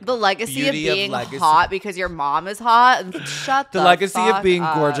the legacy of being hot because your mom is hot. Shut the legacy fuck of being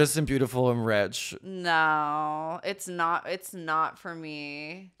up. gorgeous and beautiful and rich. No, it's not. It's not for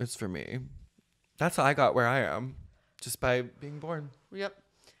me. It's for me. That's how I got where I am, just by being born. Yep.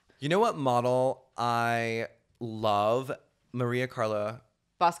 You know what model I love? Maria Carla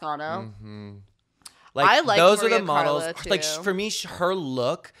Boscano. Mm-hmm. I like those Maria are the models. Carla too. For me, her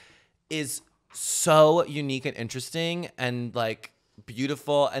look is so unique and interesting and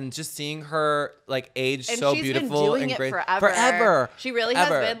beautiful, and just seeing her age and so she's beautiful been doing and it great forever. She really has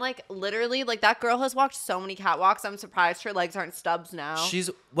been literally that girl has walked so many catwalks. I'm surprised her legs aren't stubs now. She's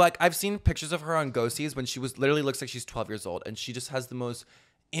I've seen pictures of her on Go-Sees when she literally looks like she's 12 years old, and she just has the most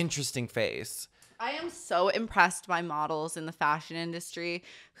interesting face. I am so impressed by models in the fashion industry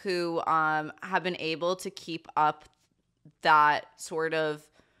who have been able to keep up that sort of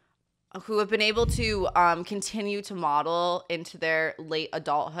who have been able to continue to model into their late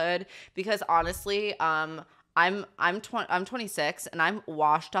adulthood, because honestly, I'm 26 and I'm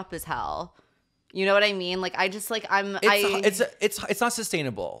washed up as hell. You know what I mean? It's not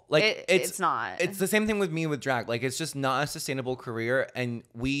sustainable. It's not. It's the same thing with me with drag. It's just not a sustainable career, and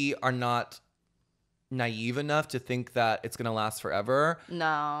we are not naive enough to think that it's gonna last forever.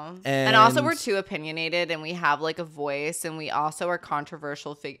 No. And also we're too opinionated, and we have a voice, and we also are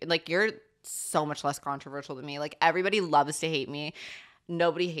controversial you're so much less controversial than me. Everybody loves to hate me.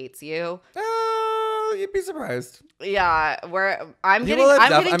 Nobody hates you. you'd be surprised. Yeah, I'm People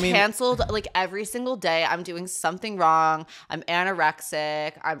have getting canceled like every single day. I'm doing something wrong. I'm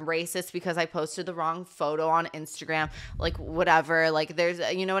anorexic. I'm racist because I posted the wrong photo on Instagram. Like whatever. Like there's,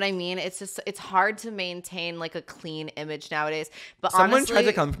 you know what I mean? It's just, it's hard to maintain like a clean image nowadays. But Someone honestly, tried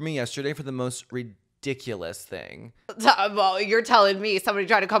to come for me yesterday for the most ridiculous thing. well, you're telling me somebody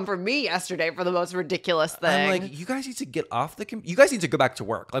tried to come for me yesterday for the most ridiculous thing. I'm like, you guys need to get off the. You guys need to go back to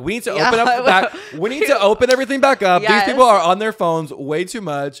work. Like, we need to open up back. We need to open everything back up. Yes. These people are on their phones way too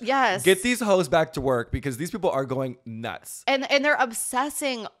much. Yes. Get these hoes back to work because these people are going nuts. And they're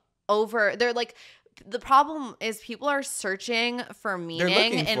obsessing over. They're like. The problem is people are searching for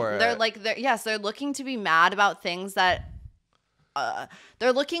meaning, looking for they're it. like, they're looking to be mad about things that.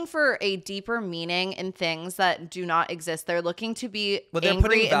 They're looking for a deeper meaning in things that do not exist. They're looking to be But they're angry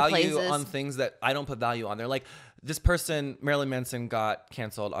putting in value places. on things that I don't put value on. They're like, this person, Marilyn Manson, got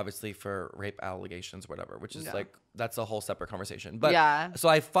canceled, obviously, for rape allegations, whatever, which is like, that's a whole separate conversation. But so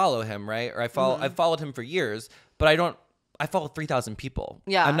I follow him, right? Or I've followed him for years, but I follow 3,000 people.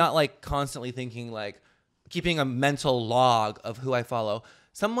 Yeah. I'm not like constantly thinking like, keeping a mental log of who I follow.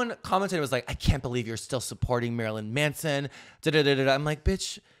 Someone commented, was like, I can't believe you're still supporting Marilyn Manson. Da-da-da-da-da. I'm like,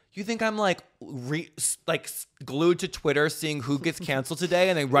 bitch, you think I'm like glued to Twitter seeing who gets canceled today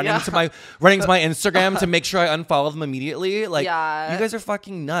and then running to my Instagram to make sure I unfollow them immediately? Like, you guys are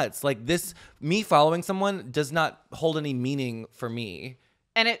fucking nuts. Like me following someone does not hold any meaning for me.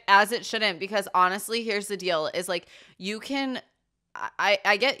 And it shouldn't, because honestly, here's the deal is like, you can,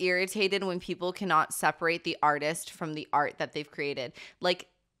 I get irritated when people cannot separate the artist from the art that they've created. Like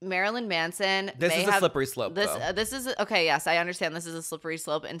Marilyn Manson. This is a slippery slope. This is okay. Yes, I understand. This is a slippery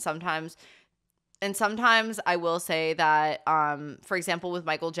slope, and sometimes I will say that, for example, with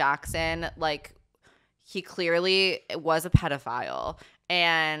Michael Jackson, like he clearly was a pedophile.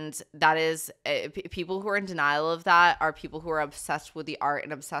 And that is people who are in denial of that are people who are obsessed with the art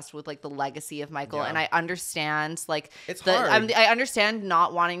and obsessed with like the legacy of Michael. Yeah. And I understand like it's hard. I understand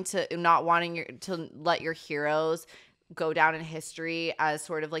not wanting to let your heroes go down in history as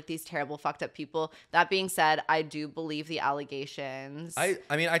sort of like these terrible fucked up people. That being said, I do believe the allegations. I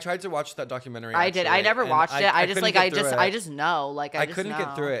mean, I tried to watch that documentary. I did. I never watched it. I just know. Like I couldn't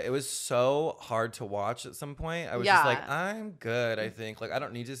get through it. It was so hard to watch at some point. I was just like, I'm good. I think like I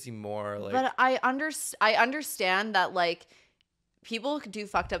don't need to see more. Like, but I understand that like people do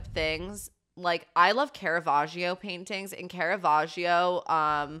fucked up things. Like I love Caravaggio paintings, and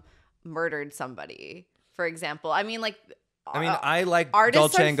Caravaggio murdered somebody. For example, I mean, I like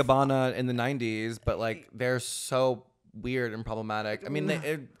Dolce and Gabbana in the 90s, but like they're so weird and problematic. I mean,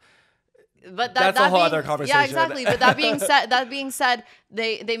 that's a whole other conversation. Yeah, exactly. But that being said,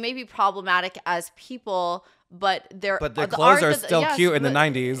 they may be problematic as people, but their clothes are still cute in the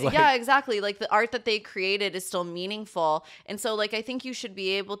 90s. Like, yeah, exactly. Like the art that they created is still meaningful, and so like I think you should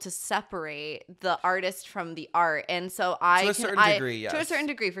be able to separate the artist from the art. And so to a certain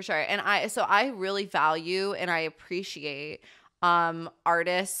degree, for sure. And I really value and I appreciate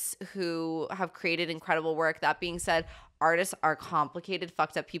artists who have created incredible work. That being said, artists are complicated,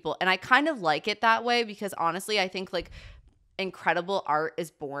 fucked up people, and I kind of like it that way because honestly, I think like incredible art is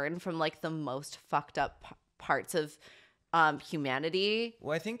born from like the most fucked up parts of humanity.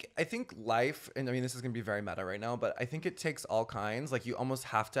 Well, I think life, and I mean this is gonna be very meta right now, but I think it takes all kinds. Like you almost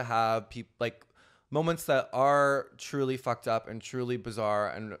have to have like moments that are truly fucked up and truly bizarre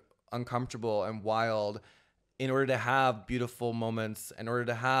and uncomfortable and wild in order to have beautiful moments, in order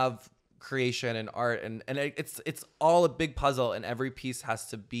to have creation and art, and it's all a big puzzle, and every piece has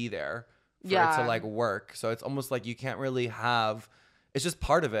to be there for it to like work. So it's almost like you can't really have, it's just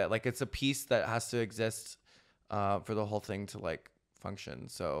part of it. Like it's a piece that has to exist for the whole thing to like function.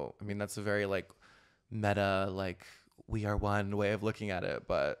 So I mean that's a very like meta, like we are one way of looking at it.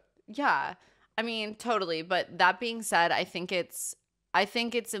 But yeah, I mean totally. But that being said, I think it's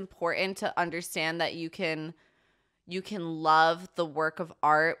important to understand that you can love the work of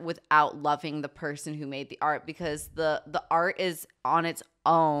art without loving the person who made the art, because the art is on its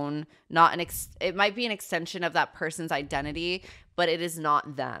own, not it might be an extension of that person's identity, but it is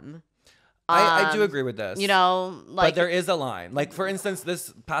not them. I do agree with this. You know, like, but there is a line. Like for instance,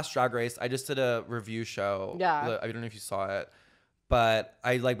 this past Drag Race, I just did a review show. Yeah. I don't know if you saw it, but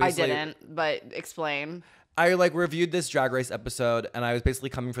I like basically. I didn't, but explain. I like reviewed this Drag Race episode, and I was basically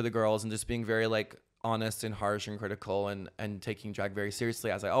coming for the girls and just being very like honest and harsh and critical and taking drag very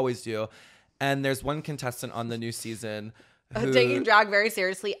seriously, as I always do. And there's one contestant on the new season who, taking drag very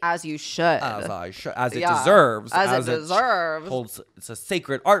seriously, as you should, as it deserves, as it deserves. It's a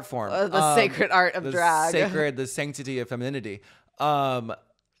sacred art form, the sacred art of drag, the sanctity of femininity.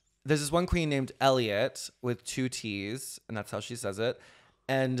 there's this one queen named Elliot with 2 T's, and that's how she says it.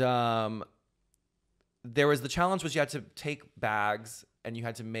 And there was the challenge was you had to take bags and you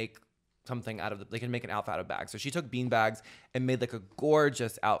had to make something out of they can make an outfit out of bags. So she took bean bags and made like a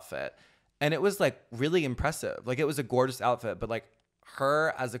gorgeous outfit. And it was like really impressive. Like it was a gorgeous outfit, but like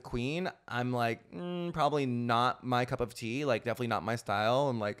her as a queen, I'm like, probably not my cup of tea. Like definitely not my style.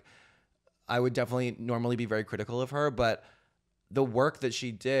 And like, I would definitely normally be very critical of her, but the work that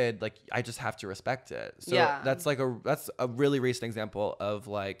she did, like I just have to respect it. So that's a really recent example of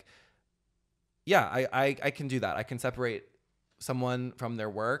like, yeah, I can do that. I can separate someone from their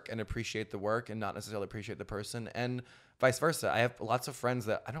work and appreciate the work and not necessarily appreciate the person, and vice versa. I have lots of friends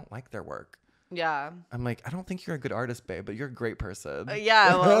that I don't like their work. Yeah. I'm like, I don't think you're a good artist, babe, but you're a great person.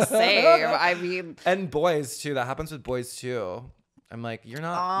 Yeah, well, same. I mean. And boys too. That happens with boys too. I'm like, you're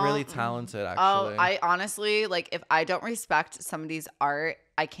not really talented, actually. I honestly, like, if I don't respect somebody's art,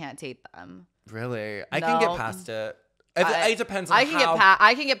 I can't date them. Really? I can get past it. It depends on I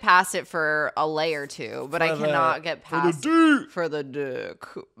can get past it for a lay or two, but I cannot get past for the dick.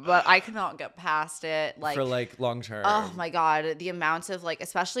 But I cannot get past it like for like long term. Oh my god, the amount of like,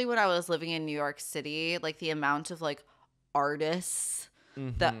 especially when I was living in New York City, like the amount of like artists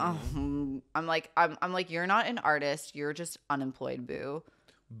that I'm like you're not an artist, you're just unemployed, boo.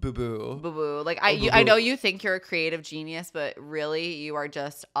 Boo boo. Boo boo. Like I know you think you're a creative genius, but really you are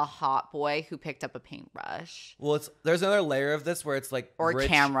just a hot boy who picked up a paintbrush. Well, there's another layer of this where it's like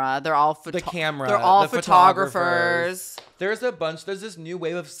camera. They're all the camera. They're all photographers. There's this new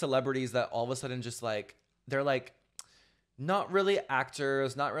wave of celebrities that all of a sudden just like they're like not really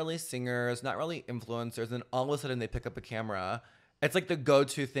actors, not really singers, not really influencers, and all of a sudden they pick up a camera. It's like the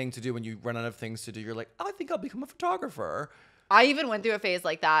go-to thing to do when you run out of things to do. You're like, oh, I think I'll become a photographer. I even went through a phase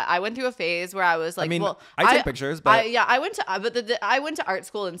like that. I went through a phase where I was like, I take pictures, but I went to art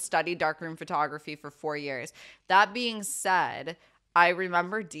school and studied darkroom photography for 4 years. That being said, I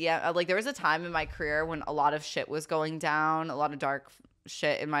remember there was a time in my career when a lot of shit was going down, a lot of dark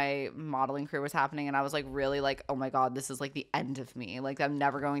shit in my modeling career was happening, and I was like really like, oh my god, this is like the end of me. Like I'm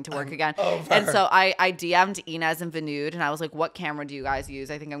never going to work again. Over. And so I DM'd Inez and Vanud, and I was like, what camera do you guys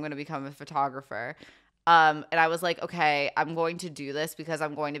use? I think I'm going to become a photographer. And I was like, okay, I'm going to do this because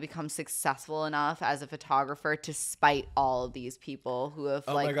I'm going to become successful enough as a photographer to spite all of these people who have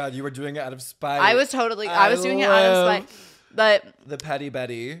my god, you were doing it out of spite. I was doing it out of spite. But the petty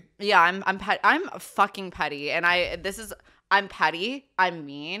Betty. Yeah, I'm fucking petty, and I'm petty, I'm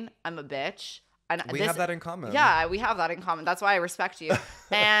mean, I'm a bitch. And we have that in common. Yeah, we have that in common. That's why I respect you.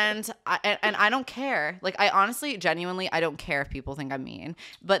 and I don't care. Like, I honestly, genuinely, I don't care if people think I'm mean.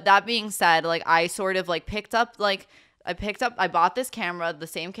 But that being said, like, I sort of, like, I bought this camera, the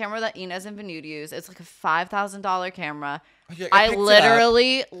same camera that Inez and Vanud use. It's like a $5,000 camera. Yeah, I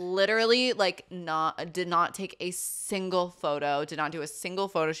literally, like, did not take a single photo, did not do a single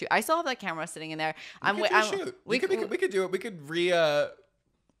photo shoot. I still have that camera sitting in there. We could do it. We could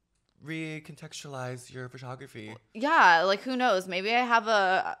recontextualize your photography. Yeah, like who knows? Maybe I have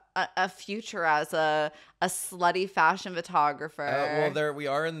a future as a slutty fashion photographer. Well, we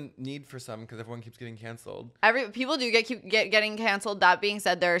are in need for some because everyone keeps getting canceled. People do keep getting canceled. That being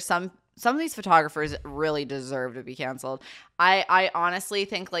said, there are some of these photographers really deserve to be canceled. I honestly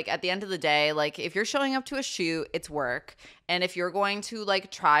think, like, at the end of the day, like, if you're showing up to a shoot, it's work. And if you're going to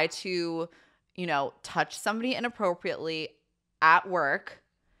like try to, touch somebody inappropriately at work,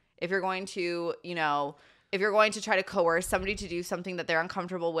 if you're going to try to coerce somebody to do something that they're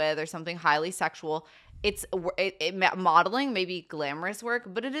uncomfortable with or something highly sexual, modeling may be glamorous work,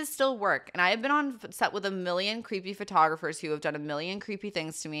 but it is still work. And I have been on set with a million creepy photographers who have done a million creepy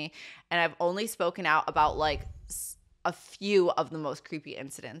things to me, and I've only spoken out about like a few of the most creepy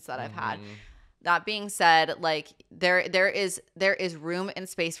incidents that I've had. That being said, like there is room and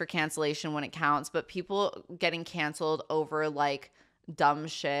space for cancellation when it counts, but people getting canceled over like dumb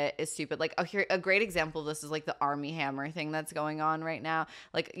shit is stupid. Like, here a great example of this is like the Armie Hammer thing that's going on right now.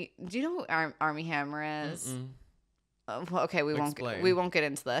 Like, do you know who Armie Hammer is? Okay, we won't get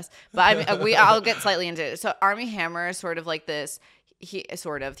into this, but I'll get slightly into it. So Armie Hammer is sort of like this.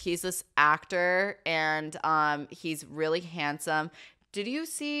 He's this actor, and he's really handsome. Did you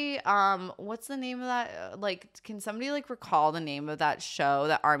see what's the name of that? Like, can somebody like recall the name of that show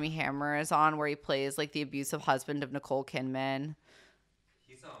that Armie Hammer is on, where he plays like the abusive husband of Nicole Kidman?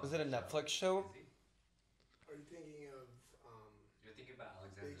 Was it a Netflix show? Are you thinking of? You're thinking about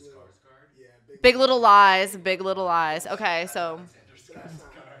Alexander Skarsgård? Yeah, Big Little Lies. Big Little Lies. Okay, so.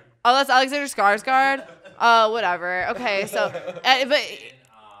 Oh, that's Alexander Skarsgård. Whatever. Okay, so, but.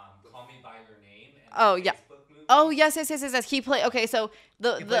 Call Me by Your Name. Oh yeah. Oh yes. He played. Okay, so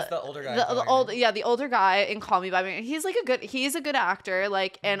He plays the older guy. the older guy in Call Me by My Name. He's a good actor.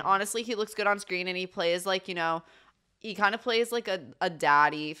 Like, and honestly, he looks good on screen, and he plays like, you know, he kind of plays like a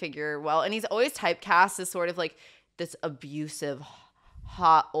daddy figure well, and he's always typecast as sort of like this abusive,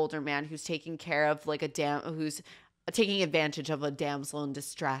 hot older man who's taking care of like who's taking advantage of a damsel in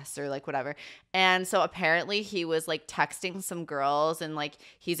distress or like whatever. And so apparently he was like texting some girls, and like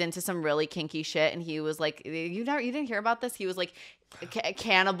he's into some really kinky shit, and he was like, you didn't hear about this? He was like a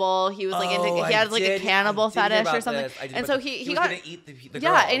cannibal. He was like he had like a cannibal fetish or something. And so he was got gonna eat the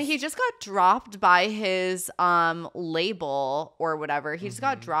yeah, girls. and he just got dropped by his label or whatever. He just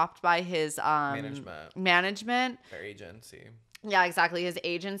got dropped by his management Their agency. Yeah, exactly. His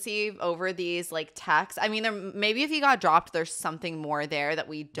agency over these like texts. I mean, maybe if he got dropped, there's something more there that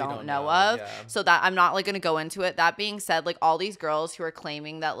we don't know of. Yeah. So that I'm not like going to go into it. That being said, like all these girls who are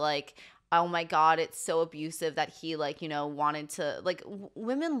claiming that like, oh my God, it's so abusive that he like, you know, wanted to like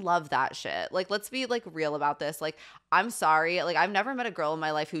women love that shit. Like, let's be like real about this. Like, I'm sorry. Like, I've never met a girl in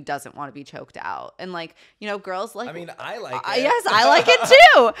my life who doesn't want to be choked out. And like, you know, girls like, I mean, I like it. Yes, I like it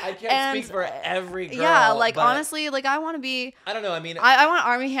too. I can't speak for every girl. Yeah, like honestly, like I want to be. I don't know. I mean, I want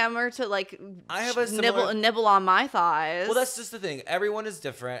Armie Hammer to like I have a similar, nibble on my thighs. Well, that's just the thing. Everyone is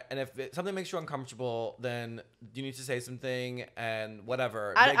different, and if something makes you uncomfortable, then you need to say something and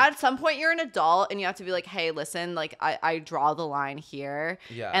whatever. At some point, you're an adult, and you have to be like, hey, listen, like I draw the line here,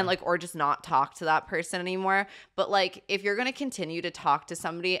 and like, or just not talk to that person anymore. But like, if you're gonna continue to talk to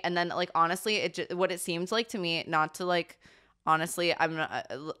somebody, and then like honestly, what it seems like to me, not to like. Honestly,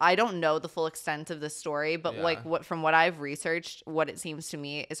 I don't know the full extent of the story, but like from what I've researched, what it seems to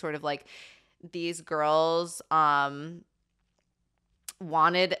me is sort of like these girls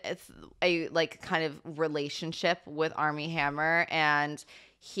wanted a like kind of relationship with Armie Hammer, and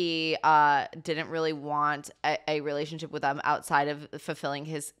he didn't really want a relationship with them outside of fulfilling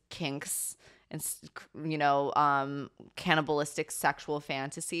his kinks and, you know, cannibalistic sexual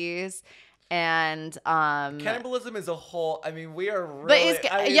fantasies. And cannibalism is a whole. I mean, we are really.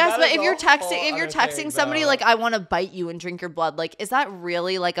 But if you're texting somebody like, I want to bite you and drink your blood, like, is that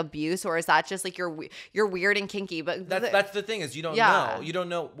really like abuse, or is that just like you're weird and kinky? But that's the thing is you don't know. You don't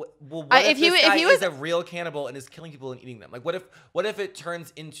know. Well, what if this guy is a real cannibal and is killing people and eating them? Like, what if it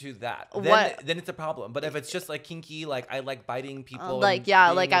turns into that? Then it's a problem. But if it's just like kinky, like I like biting people, like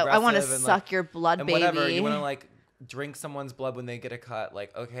I want to suck your blood, and baby. Whatever you want to like. Drink someone's blood when they get a cut,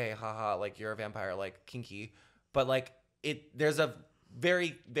 like, okay, haha, like you're a vampire, like kinky, but like there's a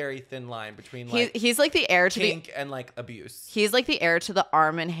very, very thin line between like he's like the heir to kink and like abuse. He's like the heir to the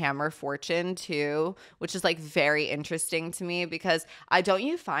Armie Hammer fortune too, which is like very interesting to me, because don't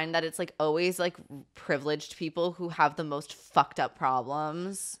you find that it's like always like privileged people who have the most fucked up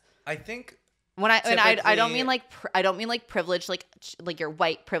problems? I think I don't mean like privilege like your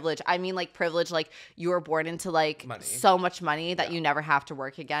white privilege. I mean like privilege like you were born into like so much money that you never have to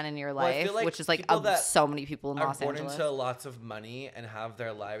work again in your life, like which is like so many people in Los Angeles. Born into lots of money and have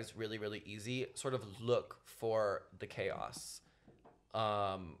their lives really, really easy sort of look for the chaos,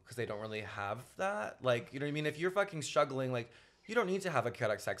 because they don't really have that. Like, you know what I mean? If you're fucking struggling, like, you don't need to have a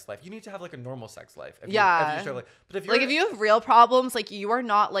chaotic sex life. You need to have like a normal sex life. If you're struggling. But if you're like, if you have real problems, like you are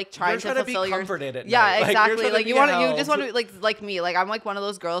not like trying to fulfill be comforted at yeah, night. exactly. Like you just want to be like me. Like I'm like one of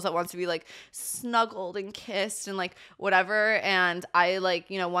those girls that wants to be like snuggled and kissed and like whatever. And I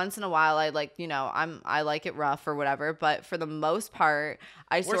like, you know, once in a while I like, you know, I like it rough or whatever. But for the most part,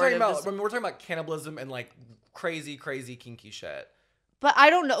 we're talking about cannibalism and like crazy kinky shit. But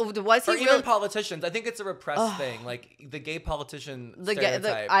I don't know. Was he or even politicians? I think it's a repressed thing, like the gay politician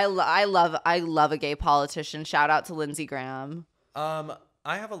stereotype. I love a gay politician. Shout out to Lindsey Graham. I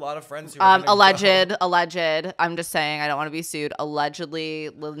have a lot of friends who alleged. I'm just saying, I don't want to be sued. Allegedly,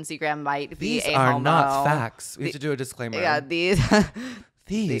 Lindsey Graham might be a homo. These are not facts. We have to do a disclaimer. Yeah, these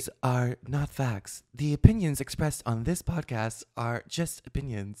are not facts. The opinions expressed on this podcast are just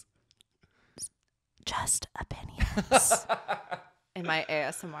opinions. Just opinions. In my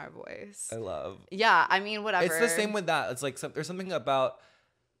ASMR voice. I love. Yeah, I mean, whatever. It's the same with that. It's like there's something about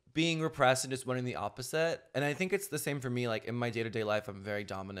being repressed and just wanting the opposite. And I think it's the same for me. Like in my day-to-day life, I'm very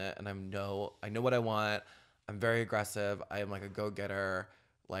dominant and I know what I want. I'm very aggressive. I am like a go-getter.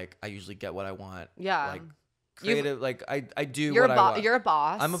 Like I usually get what I want. Yeah. Like creative. Like I do what I want. You're a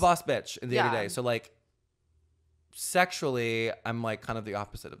boss. I'm a boss bitch in the day-to-day. So like sexually, I'm like kind of the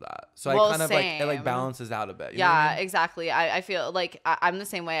opposite of that. So I kind of like it like balances out a bit. You know what I mean? Exactly. I feel like I'm the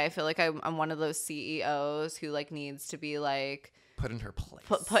same way. I feel like I'm one of those CEOs who like needs to be like put in her place.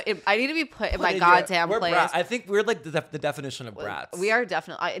 I need to be put in my Put goddamn we're place. I think we're like the definition of brats. We are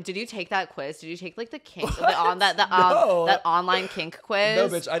definitely. Did you take that quiz? Did you take like the kink No. that online kink quiz? No,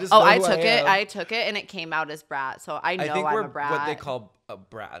 bitch, I just Oh, know I who took I it. am. I took it, and it came out as brat. So I know I think I'm we're a brat. what they call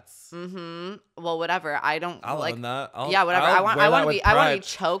brats. Well, whatever. I don't I'll like own that. yeah, whatever. I'll I wear want that to with be. I want to be pride.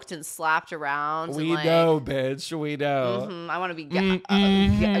 choked and slapped around. We and like, know, bitch. We know. I want to be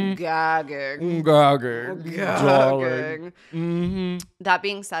gagging. Gagging. That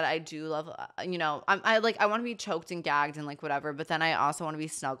being said, I do love, I want to be choked and gagged and like whatever, but then I also want to be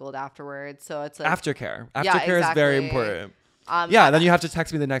snuggled afterwards. So it's like Aftercare. Yeah, Aftercare is very exactly. important. Then you have to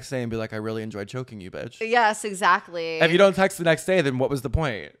text me the next day and be like, I really enjoyed choking you, bitch. Yes, exactly. If you don't text the next day, then what was the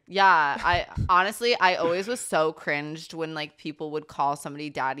point? Yeah, I honestly, I always was so cringed when like people would call somebody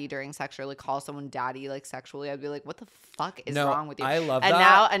daddy during sex or like call someone daddy like sexually. I'd be like, what the fuck is wrong with you? I love and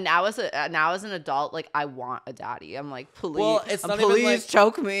that. Now as an adult, like I want a daddy. I'm like, please, Well, it's not even, please like-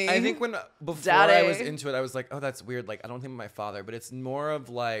 choke me. I think before I was Daddy. into it, I was like, oh, that's weird. Like, I don't think of my father, but it's more of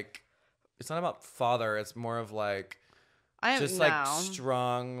like, it's not about father. It's more of like, I am just like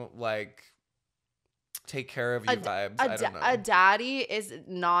strong, like take care of you vibes. I don't know. A daddy is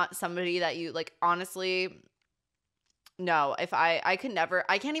not somebody that you like. Honestly, no. If I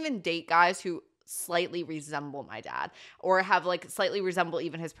can't even date guys who slightly resemble my dad or have like slightly resemble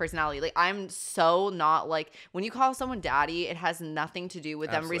even his personality. Like I'm so not like when you call someone daddy, it has nothing to do with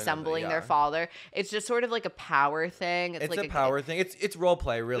them Absolutely resembling nothing, their father. It's just sort of like a power thing. It's like a power thing. It's role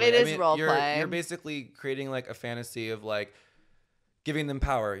play, really. It is role you're, play. You're basically creating like a fantasy of like giving them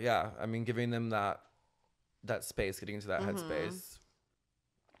power. Yeah, I mean, giving them that space, getting into that headspace.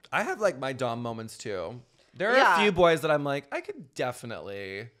 I have like my dom moments too. There are a few boys that I'm like, I could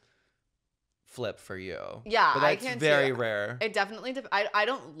definitely flip for you. Yeah, but that's I can very too. rare. It definitely. I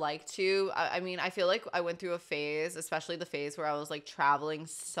don't like to. I mean, I feel like I went through a phase, especially the phase where I was like traveling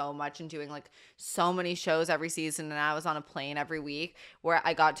so much and doing like so many shows every season, and I was on a plane every week. Where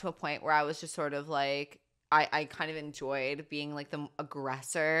I got to a point where I was just sort of like, I kind of enjoyed being like the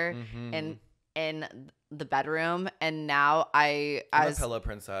aggressor in the bedroom, and now I'm a pillow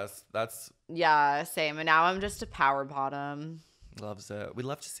princess. That's same. And now I'm just a power bottom. Loves it. We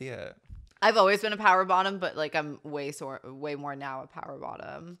love to see it. I've always been a power bottom, but like I'm way more now a power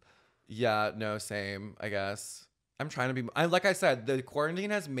bottom. Yeah, no, same, I guess. I'm trying to be like I said, the quarantine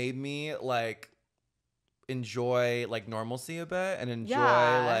has made me like enjoy like normalcy a bit and enjoy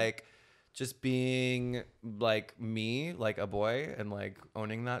like just being like me, like a boy, and like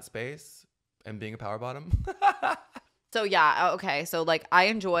owning that space and being a power bottom. So yeah, okay. So like I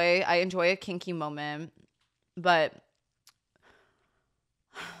enjoy a kinky moment, but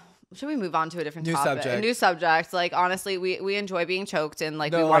should we move on to a different New topic? subject. New subject. Like honestly, we enjoy being choked and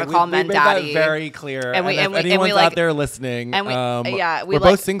like we No, want to like, call we men made daddy. that very clear. And we- if and we- and we, anyone's like- out there listening, and we- yeah, we we're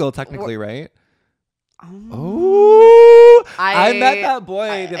like- both single technically, right? Oh. Oh, I met that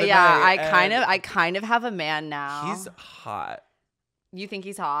boy the other night, I kind of have a man now. He's hot. You think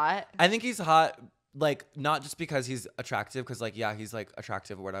he's hot? I think he's hot, like not just because he's attractive, because like he's like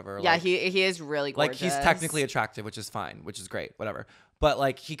attractive or whatever. Yeah, like, he is really gorgeous. like he's technically attractive, which is fine, which is great, whatever. But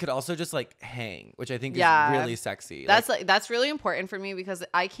like he could also just like hang, which I think is really sexy. That's really important for me because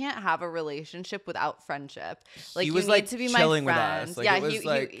I can't have a relationship without friendship. Like he was you need like to be chilling my with friend. us. Like, yeah, it was,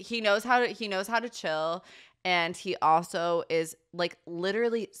 like- he knows how to chill. And he also is like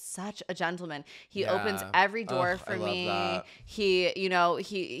literally such a gentleman. He opens every door for I love me. that. He,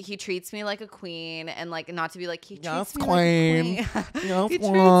 he treats me like a queen, and like not to be like he treats Yes, me queen. like a queen. Yes, He treats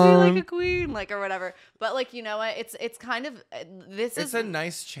me like queen. a queen, like or whatever. But like you know what? It's kind of It's a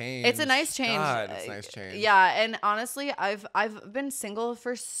nice change. It's a nice change. God, it's a nice change. Yeah, and honestly, I've been single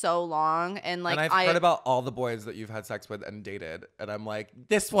for so long, and like and I've heard about all the boys that you've had sex with and dated, and I'm like,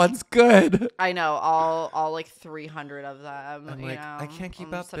 this one's good. I know all like 300 of them. I'm you like, know? I can't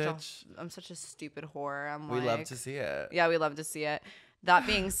keep up, bitch. I'm such a stupid whore. I'm We like, love to see it. Yeah, we love to see it. That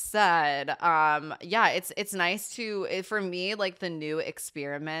being said, it's nice to for me, like the new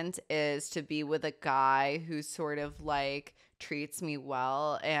experiment is to be with a guy who sort of like treats me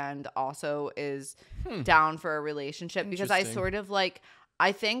well and also is down for a relationship, because I Interesting. sort of like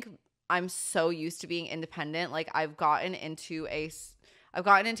I think I'm so used to being independent. Like I've gotten into a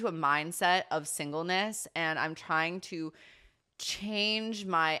mindset of singleness, and I'm trying to change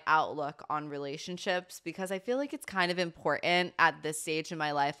my outlook on relationships because I feel like it's kind of important at this stage in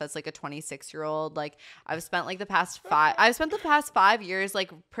my life as like a 26-year-old. Like I've spent the past 5 years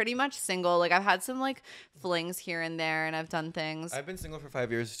like pretty much single. Like I've had some like flings here and there, and I've done things. I've been single for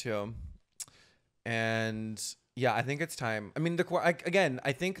 5 years too, and yeah, I think it's time. I mean,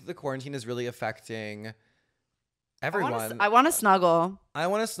 I think the quarantine is really affecting everyone. I want to snuggle. I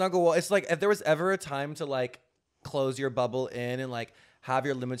want to snuggle. Well, it's like if there was ever a time to like close your bubble in and like have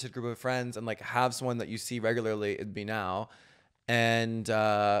your limited group of friends and like have someone that you see regularly, it'd be now. And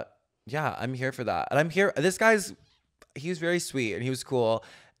yeah, I'm here for that. And I'm here. He's very sweet and he was cool.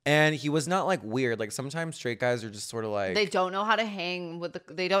 And he was not like weird. Like sometimes straight guys are just sort of like They don't know how to hang with with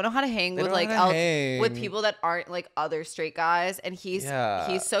people that aren't like other straight guys. And he's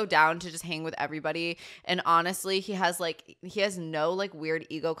so down to just hang with everybody. And honestly, he has no like weird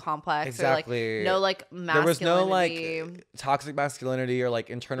ego complex exactly. or like no like masculinity. There was no like toxic masculinity or like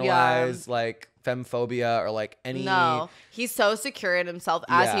internalized like femphobia or like any. No, he's so secure in himself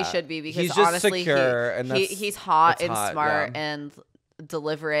as he should be because he's just honestly secure he's hot and smart and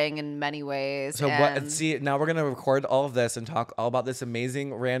delivering in many ways. So now we're gonna record all of this and talk all about this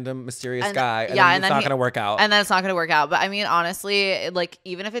amazing random mysterious guy and it's not gonna work out. And then it's not gonna work out. But I mean honestly, like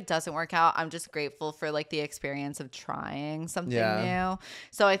even if it doesn't work out, I'm just grateful for like the experience of trying something new.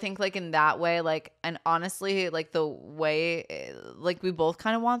 So I think like in that way, like, and honestly like the way like we both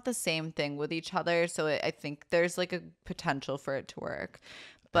kind of want the same thing with each other, so I think there's like a potential for it to work.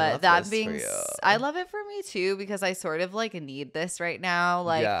 But that being, I love it for me too because I sort of like need this right now.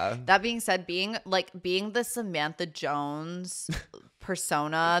 Like that being said, being the Samantha Jones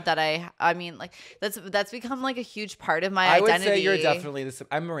persona that I mean like that's become like a huge part of my identity. I would say you're definitely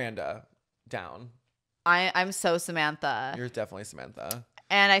I'm Miranda. Down. I'm so Samantha. You're definitely Samantha.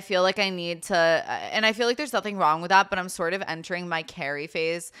 And I feel like I need to, and I feel like there's nothing wrong with that. But I'm sort of entering my Carrie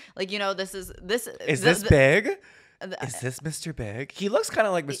phase. Like this is this big. Is this Mr. Big? He looks kind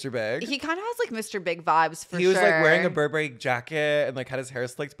of like Mr. Big. He kind of has like Mr. Big vibes for sure. He was like wearing a Burberry jacket and like had his hair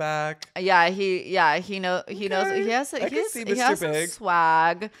slicked back. Yeah, he knows he has some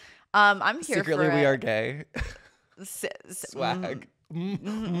swag. I'm here Secretly, for it. We are gay. Swag.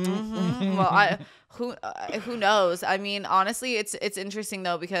 Mm-hmm. Well, who knows? I mean, honestly, it's interesting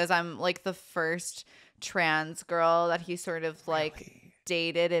though because I'm like the first trans girl that he sort of like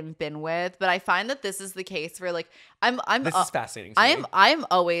dated and been with, but I find that this is the case where like this is fascinating. I'm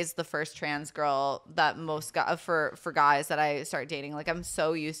always the first trans girl that most for guys that I start dating. Like I'm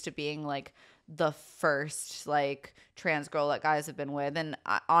so used to being like the first like trans girl that guys have been with, and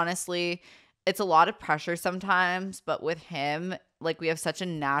honestly, it's a lot of pressure sometimes. But with him, like we have such a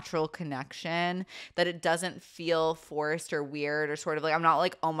natural connection that it doesn't feel forced or weird or sort of like I'm not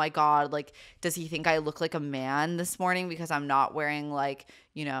like, oh my God, like does he think I look like a man this morning because I'm not wearing like,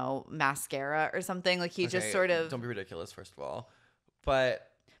 mascara or something? Like he just sort of don't be ridiculous first of all. But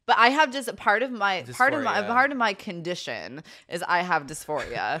I have just part of my condition is I have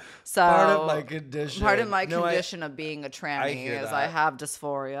dysphoria. So part of my condition of being a tranny is I have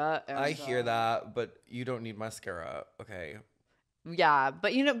dysphoria. And, I hear that, but you don't need mascara, okay? Yeah,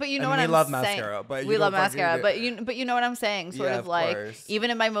 but you know what I'm saying. We love mascara, but we love mascara, but you know what I'm saying. Sort of like even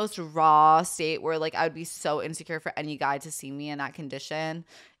in my most raw state, where like I would be so insecure for any guy to see me in that condition.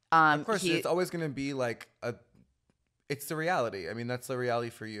 Of course, it's always gonna be like it's the reality. I mean, that's the reality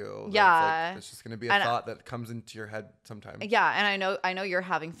for you. Yeah, it's just gonna be a thought that comes into your head sometimes. Yeah, and I know you're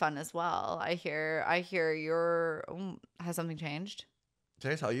having fun as well. I hear you're. Has something changed?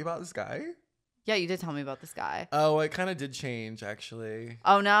 Did I tell you about this guy? Yeah, you did tell me about this guy. Oh, it kind of did change, actually.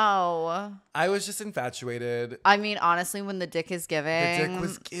 Oh, no. I was just infatuated. I mean, honestly, when the dick is giving. The dick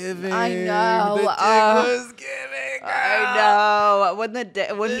was giving. I know. The dick was giving, girl. I know. When the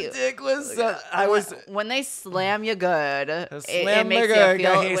dick was so... When they slam you good, it makes you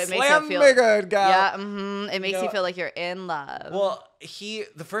feel good, girl. Yeah, it makes you feel like you're in love. Well, the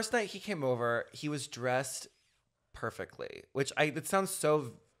first night he came over, he was dressed perfectly, which it sounds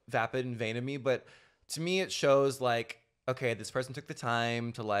so vapid and vain of me, but to me it shows like, okay, this person took the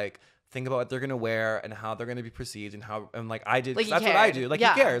time to like think about what they're gonna wear and how they're gonna be perceived and like I did, like that's what I do. Like he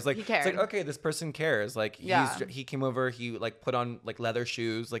cares. Like it's like, okay, this person cares. Like he came over, he like put on like leather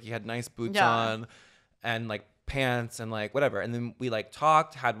shoes, like he had nice boots on and like pants and like whatever. And then we like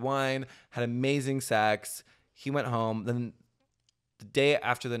talked, had wine, had amazing sex. He went home. Then the day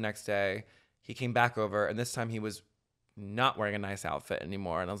after the next day, he came back over, and this time he was not wearing a nice outfit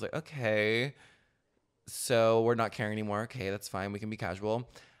anymore. And I was like, okay, so we're not caring anymore. Okay, that's fine. We can be casual.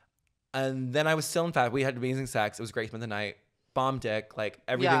 And then I was still in fact, we had amazing sex. It was great. Spent the night. Bomb dick. Like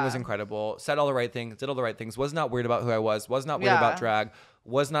everything was incredible. Said all the right things. Did all the right things. Was not worried about who I was. Was not worried about drag.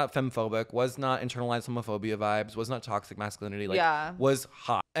 Was not femphobic. Was not internalized homophobia vibes. Was not toxic masculinity. Like was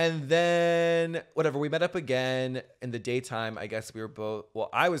hot. And then whatever, we met up again in the daytime. I guess we were both, well,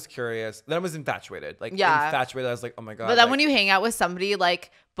 I was curious. Then I was infatuated. Like infatuated. I was like, oh my God. But then when you hang out with somebody like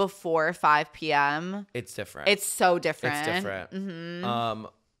before 5 p.m. it's different. It's so different. It's different. Mm-hmm.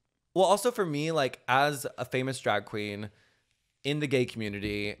 Well, also for me, like as a famous drag queen in the gay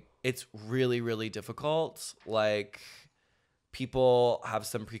community, it's really, really difficult. Like people have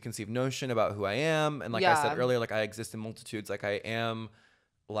some preconceived notion about who I am. And like I said earlier, like I exist in multitudes. Like I am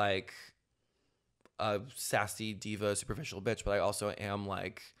like a sassy diva, superficial bitch, but I also am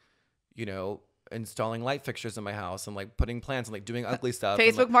like, you know, installing light fixtures in my house and like putting plants and like doing ugly stuff. Facebook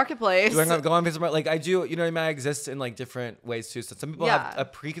and, like, Marketplace. Go on Facebook. Like I do, you know what I mean? I exist in like different ways too. So some people have a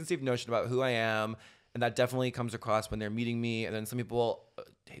preconceived notion about who I am, and that definitely comes across when they're meeting me. And then some people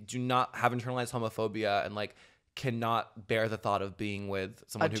do not have internalized homophobia and like cannot bear the thought of being with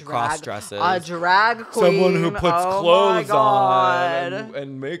someone who cross dresses, a drag queen, someone who puts clothes on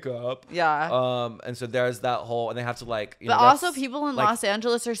and makeup. And so there's that whole, and they have to like, you but know, also people in Los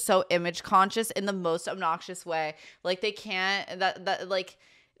Angeles are so image conscious in the most obnoxious way. Like they can't that like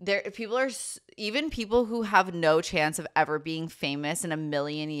there people are even people who have no chance of ever being famous in a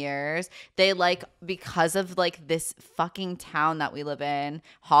million years. They like because of like this fucking town that we live in,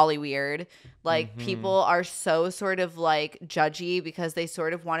 Hollyweird. Like people are so sort of like judgy because they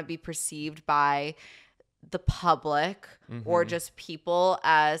sort of want to be perceived by the public or just people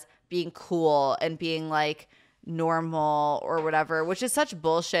as being cool and being like normal or whatever, which is such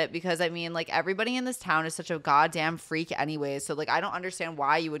bullshit because I mean like everybody in this town is such a goddamn freak anyways, so like I don't understand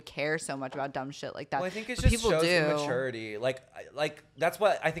why you would care so much about dumb shit like that. Well, I think it but just people shows do. immaturity. Like that's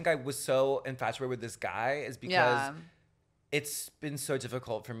what I think I was so infatuated with this guy is because it's been so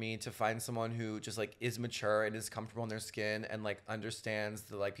difficult for me to find someone who just like is mature and is comfortable in their skin and like understands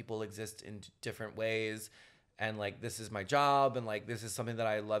that like people exist in different ways and like this is my job and like this is something that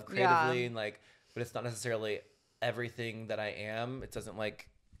I love creatively and like, but it's not necessarily everything that I am. It doesn't like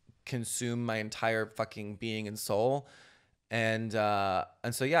consume my entire fucking being and soul. And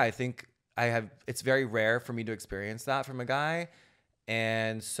so yeah, I think it's very rare for me to experience that from a guy.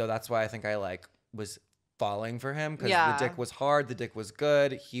 And so that's why I think I like was falling for him because the dick was hard, the dick was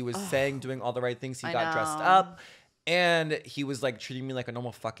good. He was doing all the right things. He got dressed up and he was like treating me like a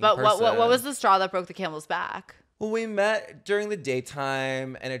normal fucking person. But what was the straw that broke the camel's back? Well, we met during the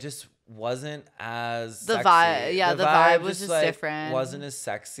daytime and it just wasn't as the sexy. Vibe the vibe was just like, different, wasn't as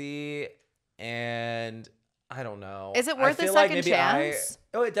sexy, and I don't know, is it worth a second chance?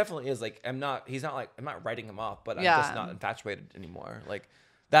 It definitely is. Like I'm not writing him off, but I'm just not infatuated anymore. Like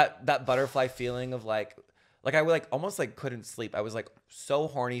that butterfly feeling of like I would like almost like couldn't sleep. I was like so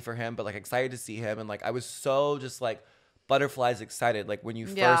horny for him but like excited to see him, and like I was so just like butterflies excited like when you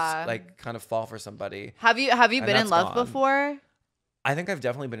first like kind of fall for somebody. Have you been in love before? I think I've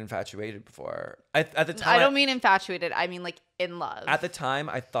definitely been infatuated before. At the time, I don't mean infatuated. I mean like in love. At the time,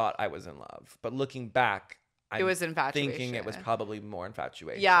 I thought I was in love, but looking back, it was infatuation. Thinking it was probably more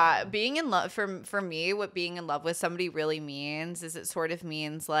infatuation. Yeah, being in love for me, what being in love with somebody really means is it sort of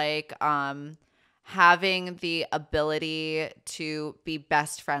means like having the ability to be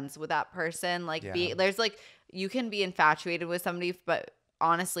best friends with that person. Like there's like you can be infatuated with somebody, but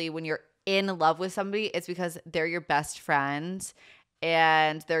honestly, when you're in love with somebody, it's because they're your best friend.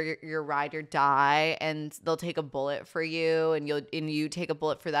 And they're your ride or die, and they'll take a bullet for you, and you take a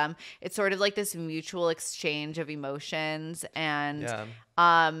bullet for them. It's sort of like this mutual exchange of emotions, and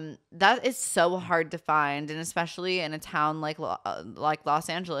that is so hard to find, and especially in a town like Los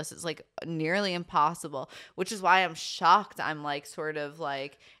Angeles, it's like nearly impossible. Which is why I'm shocked. I'm like sort of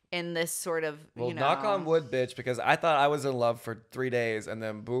like in this sort of knock on wood, bitch, because I thought I was in love for 3 days, and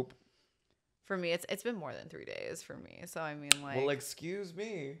then boop. For me, it's been more than 3 days for me. So I mean, like, well, excuse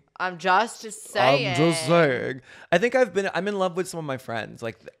me. I'm just saying. I think I'm in love with some of my friends.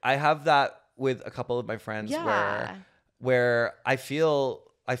 Like I have that with a couple of my friends where I feel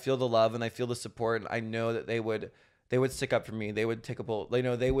the love and I feel the support, and I know that they would stick up for me. They would take a bullet. You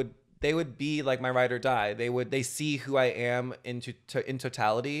know, they would be like my ride or die. They see who I am in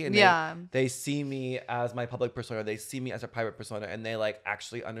totality, and they see me as my public persona. They see me as a private persona, and they like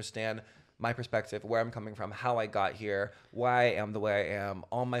actually understand my perspective, where I'm coming from, how I got here, why I am the way I am,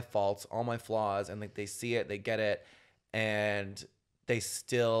 all my faults, all my flaws, and like they see it, they get it, and they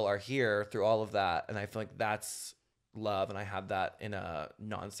still are here through all of that. And I feel like that's love, and I have that in a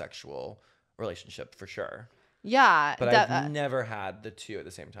non-sexual relationship for sure. Yeah, but I've never had the two at the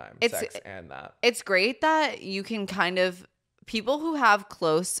same time, sex and that. It's great that you can kind of people who have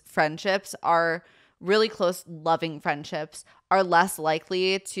close friendships are really close, loving friendships are less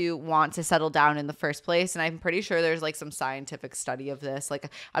likely to want to settle down in the first place. And I'm pretty sure there's like some scientific study of this.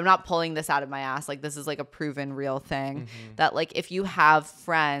 Like, I'm not pulling this out of my ass. Like, this is like a proven real thing that like if you have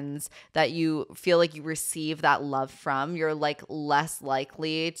friends that you feel like you receive that love from, you're like less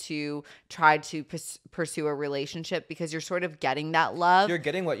likely to try to pursue a relationship because you're sort of getting that love. You're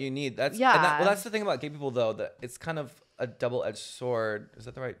getting what you need. That's Yeah. well, that's the thing about gay people though, that it's kind of a double-edged sword. Is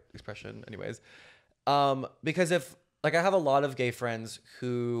that the right expression? Anyways, because if like I have a lot of gay friends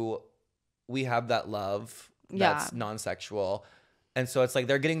who we have that love that's non-sexual, and so it's like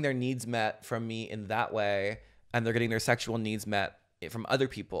they're getting their needs met from me in that way, and they're getting their sexual needs met from other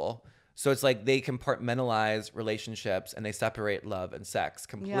people. So it's like they compartmentalize relationships and they separate love and sex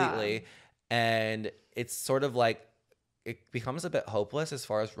completely, and it's sort of like it becomes a bit hopeless as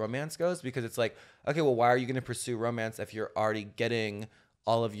far as romance goes, because it's like, okay, well, why are you going to pursue romance if you're already getting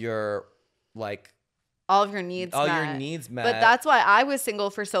all of your needs met? But that's why I was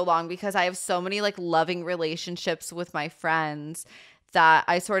single for so long, because I have so many like loving relationships with my friends that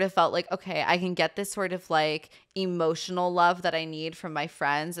I sort of felt like, okay, I can get this sort of like emotional love that I need from my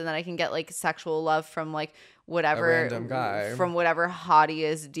friends, and then I can get like sexual love from like whatever random guy, from whatever hottie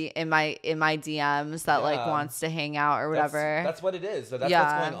is in my DMs that like wants to hang out or whatever. That's what it is. So that's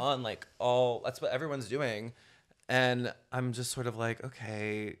what's going on. Like that's what everyone's doing, and I'm just sort of like,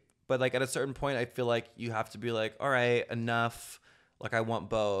 okay. But like at a certain point, I feel like you have to be like, all right, enough. Like I want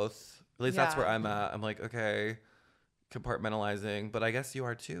both. At least that's where I'm at. I'm like, okay, compartmentalizing. But I guess you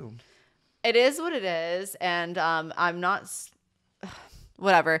are too. It is what it is, and I'm not.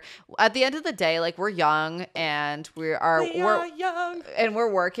 Whatever. At the end of the day, like we're young and we're young and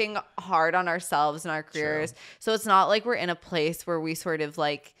we're working hard on ourselves and our careers. True. So it's not like we're in a place where we sort of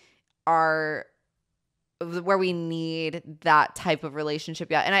like are. Where we need that type of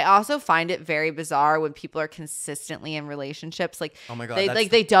relationship yet. And I also find it very bizarre when people are consistently in relationships. Like, oh my God,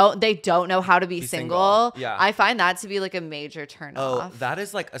 they don't know how to be single. Yeah. I find that to be like a major turn off. Oh, that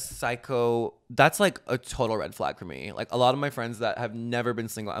is like a psycho. That's like a total red flag for me. Like a lot of my friends that have never been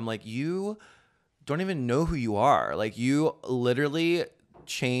single, I'm like, you don't even know who you are. Like you literally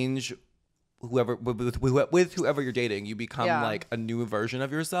change with whoever you're dating. You become like a new version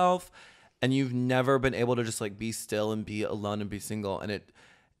of yourself. And you've never been able to just like be still and be alone and be single. And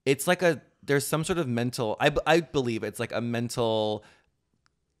it's like there's some sort of mental, I believe it's like a mental,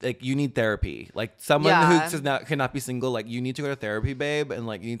 like you need therapy. Like someone who cannot be single, like you need to go to therapy, babe. And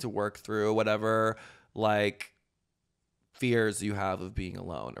like you need to work through whatever like fears you have of being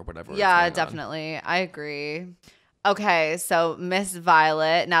alone or whatever. Yeah, definitely. I agree. Okay. So Miss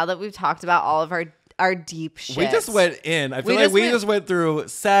Violet, now that we've talked about all of our deep shit. We just went in. I feel like we just went through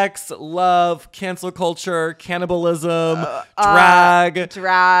sex, love, cancel culture, cannibalism, drag.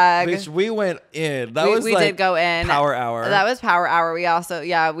 Bitch, we went in. We did go in. Power hour. That was power hour. We also,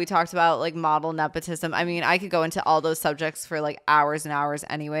 we talked about like model nepotism. I mean, I could go into all those subjects for like hours and hours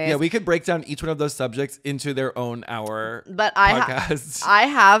anyways. Yeah, we could break down each one of those subjects into their own hour podcast. I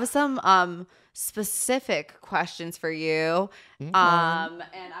have some specific questions for you, and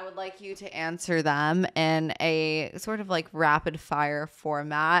I would like you to answer them in a sort of like rapid fire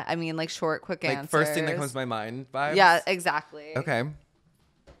format. I mean, like short, quick answers. First thing that comes to my mind vibes. Yeah, exactly. Okay.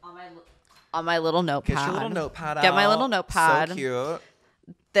 On my little notepad. Get your little notepad out. Get my little notepad. So cute.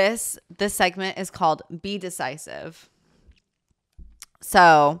 This segment is called Be Decisive.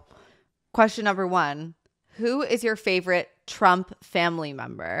 So, question number 1: who is your favorite Trump family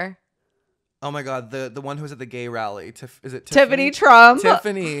member? Oh my God, the one who was at the gay rally. Is it Tiffany Trump?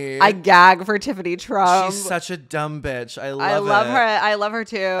 Tiffany. I gag for Tiffany Trump. She's such a dumb bitch. I love her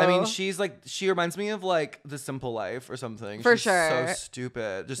too. I mean, she reminds me of like The Simple Life or something. For she's sure. So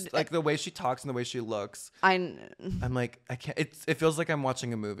stupid. Just like the way she talks and the way she looks. I'm like, I can't. It feels like I'm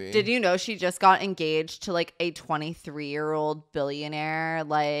watching a movie. Did you know she just got engaged to like a 23-year-old billionaire,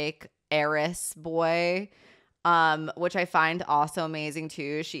 like heiress boy? Which I find also amazing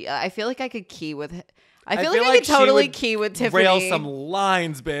too. I feel like I could key with. I feel like I could totally key with Tiffany. Rail some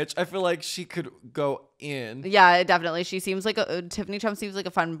lines, bitch. I feel like she could go in. Yeah, definitely. She seems like Tiffany Trump seems like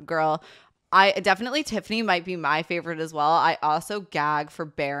a fun girl. Tiffany might be my favorite as well. I also gag for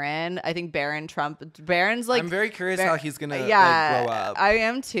Barron. I think Barron's like. I'm very curious how he's gonna grow up. I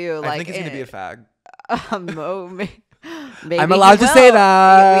am too. I think he's gonna be a fag. Maybe I'm allowed to say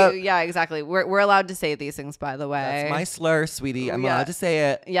that. Yeah, exactly. We're allowed to say these things, by the way. That's my slur, sweetie. I'm allowed to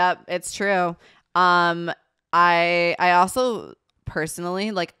say it. Yep, it's true. I also personally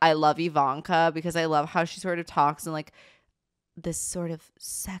like I love Ivanka because I love how she sort of talks in like this sort of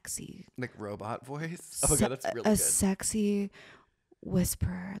sexy like robot voice. Oh my God, that's really good. Sexy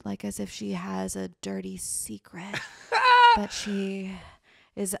whisper, like as if she has a dirty secret that she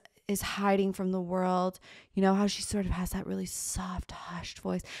is hiding from the world. You know how she sort of has that really soft, hushed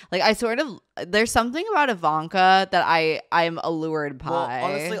voice. Like there's something about Ivanka that I'm allured by. Well,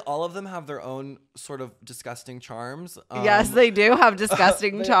 honestly, all of them have their own sort of disgusting charms. Yes, they do have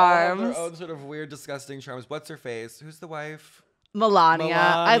disgusting they charms. all have their own sort of weird, disgusting charms. What's her face? Who's the wife? Melania.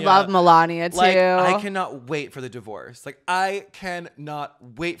 I love Melania too. Like, I cannot wait for the divorce. Like, I cannot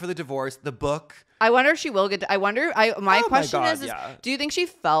wait for the divorce. The book. I wonder if she will get. My question God, is, yeah. do you think she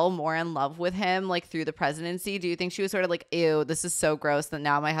fell more in love with him like through the presidency? Do you think she was sort of like, ew, this is so gross that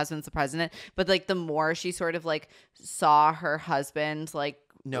now my husband's the president? But like the more she sort of like saw her husband like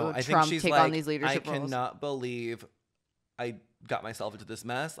I Trump think she's take like, on these leadership I roles. cannot believe I got myself into this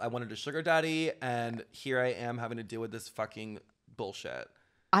mess. I wanted a sugar daddy, and here I am having to deal with this fucking bullshit.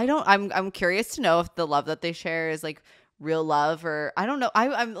 I'm curious to know if the love that they share is like real love, or I don't know.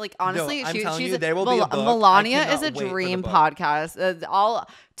 I'm like, honestly, No, I'm she's telling you, there will be a book. Melania I is a cannot wait for the dream book. podcast. All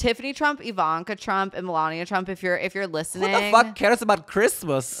Tiffany Trump, Ivanka Trump, and Melania Trump. If you're listening, Who the fuck cares about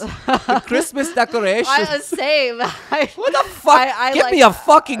Christmas? The Christmas decoration. Same. What the fuck? Give me a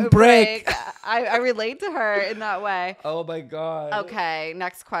fucking break. I relate to her in that way. Oh my god. Okay,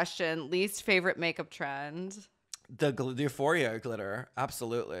 next question. Least favorite makeup trend? The euphoria glitter,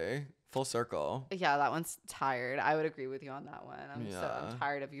 absolutely. Full circle. Yeah, that one's tired. I would agree with you on that one. I'm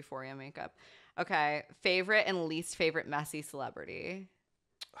tired of euphoria makeup. Okay, favorite and least favorite messy celebrity?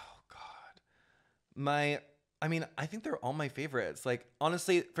 Oh god. I think they're all my favorites. Like,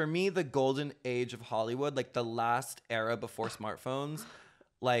 honestly, for me, the golden age of Hollywood, like the last era before smartphones,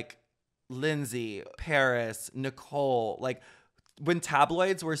 like Lindsay, Paris, Nicole, like when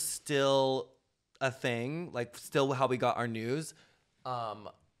tabloids were still a thing, like still how we got our news,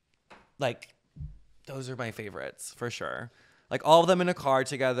 like those are my favorites for sure. Like all of them in a car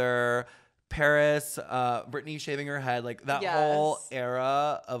together. Paris, Britney shaving her head, like that whole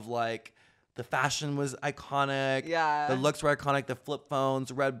era of like the fashion was iconic. Yeah. The looks were iconic. The flip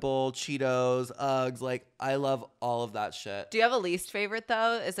phones, Red Bull, Cheetos, Uggs. Like I love all of that shit. Do you have a least favorite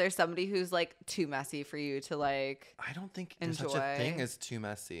though? Is there somebody who's like too messy for you to like? I don't think there's such a thing as too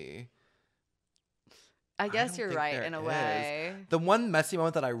messy. I guess you're right in a way. The one messy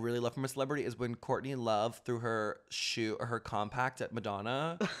moment that I really love from a celebrity is when Courtney Love threw her shoe or her compact at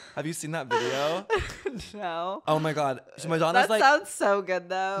Madonna. Have you seen that video? No. Oh my god. So Madonna's that sounds so good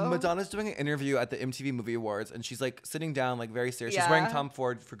though. Madonna's doing an interview at the MTV Movie Awards, and she's like sitting down, like very serious. She's wearing Tom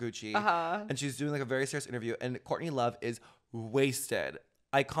Ford for Gucci, and she's doing like a very serious interview. And Courtney Love is wasted.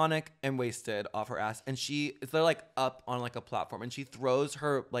 Iconic and wasted off her ass, and they're like up on like a platform, and she throws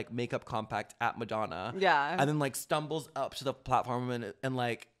her like makeup compact at Madonna, and then like stumbles up to the platform and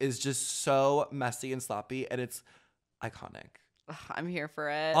like is just so messy and sloppy, and it's iconic. Ugh, I'm here for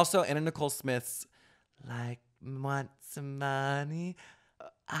it. Also, Anna Nicole Smith's like want some money,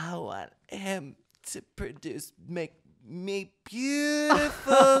 I want him to make me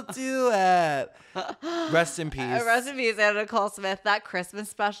beautiful duet. Rest in peace. Rest in peace, Anna Nicole Smith. That Christmas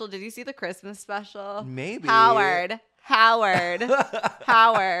special. Did you see the Christmas special? Maybe. Howard.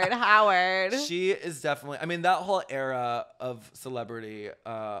 She is definitely. I mean, that whole era of celebrity.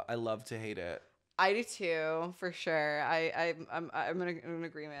 I love to hate it. I do too, for sure. I'm in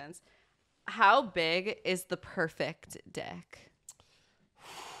agreement. How big is the perfect dick?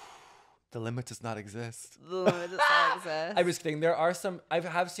 The limit does not exist. The limit does not exist. I was kidding. There are some. I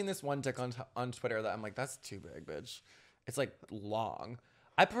have seen this one dick on Twitter that I'm like, that's too big, bitch. It's like long.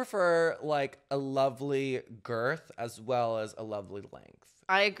 I prefer like a lovely girth as well as a lovely length.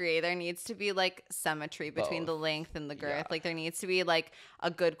 I agree. There needs to be like symmetry between the length and the girth. Yeah. Like there needs to be like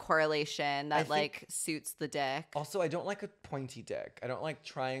a good correlation that like suits the dick. Also, I don't like a pointy dick. I don't like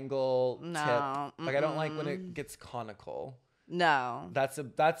triangle tip. Like I don't like when it gets conical. No. That's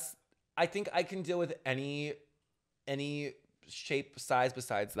I think I can deal with any shape, size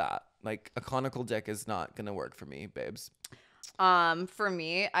besides that. Like a conical dick is not gonna work for me, babes. For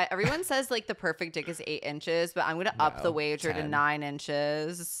me, everyone says like the perfect dick is 8 inches, but I'm gonna up the wager 10. to 9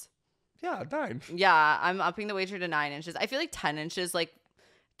 inches. Yeah, 9. Yeah, I'm upping the wager to 9 inches. I feel like 10 inches, like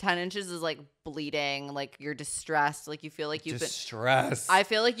 10 inches is like bleeding, like you're distressed, like you feel like you've been. I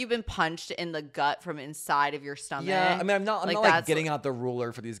feel like you've been punched in the gut from inside of your stomach. Yeah, I mean, I'm not like getting out the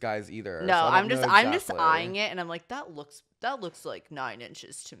ruler for these guys either. No, so I'm just eyeing it, and I'm like, that looks like 9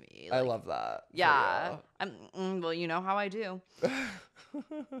 inches to me. Like, I love that. Yeah, well, you know how I do.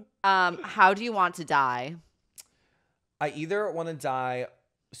 How do you want to die? I either want to die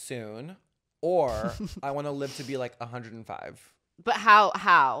soon, or I want to live to be like 105. But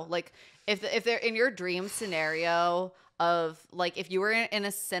how? Like, if they're in your dream scenario of like if you were in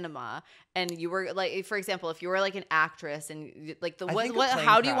a cinema and you were like, for example, if you were like an actress and like I think a plane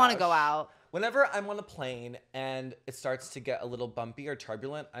how do you want to go crash. out? Whenever I'm on a plane and it starts to get a little bumpy or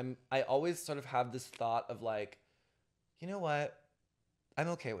turbulent, I always sort of have this thought of like, you know what? I'm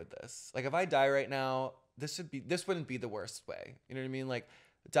okay with this. Like if I die right now, this wouldn't be the worst way. You know what I mean? Like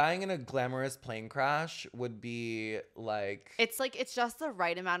dying in a glamorous plane crash would be like It's just the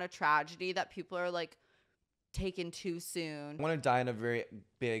right amount of tragedy that people are like taken too soon. I want to die in a very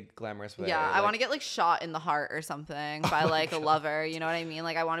big glamorous way. Yeah, I Like, want to get like shot in the heart or something by like a lover. You know what I mean?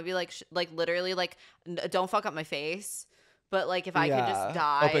 Like I want to be like like literally like don't fuck up my face. But like if I could just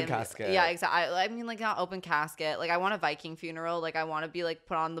die, open casket. Yeah, exactly. I mean like not open casket. Like I want a Viking funeral. Like I want to be like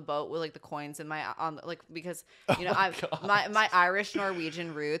put on the boat with like the coins in my like because you know my Irish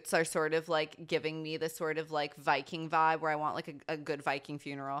Norwegian roots are sort of like giving me this sort of like Viking vibe where I want like a good Viking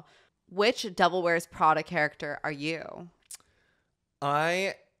funeral. Which Devil Wears Prada character are you?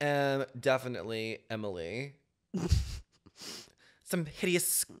 I am definitely Emily. Some hideous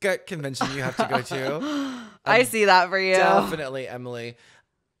skirt convention you have to go to. I see that for you. Definitely Emily.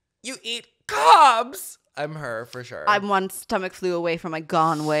 You eat carbs. I'm her for sure. I'm one stomach flu away from my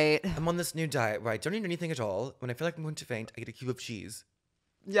gone weight. I'm on this new diet where I don't eat anything at all. When I feel like I'm going to faint, I get a cube of cheese.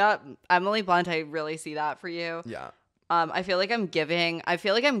 Yeah, Emily Blunt, I really see that for you. Yeah. I feel like I'm giving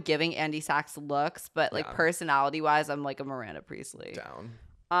Andy Sachs looks, but like personality wise, I'm like a Miranda Priestley.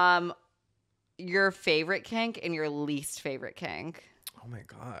 Down. Your favorite kink and your least favorite kink. Oh my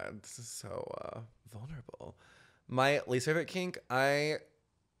God. This is so vulnerable. My least favorite kink, I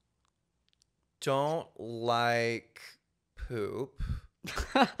don't like poop.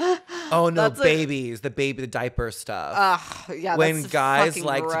 Oh no, That's babies. The diaper stuff. Yeah. When that's guys fucking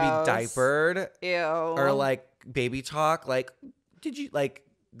like gross. to be diapered. Ew. Or like baby talk, like did you like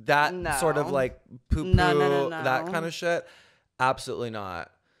that sort of No. like poo poo No. that kind of shit? Absolutely not.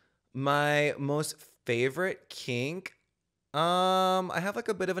 My most favorite kink, I have like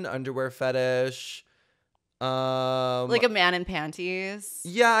a bit of an underwear fetish. Like a man in panties.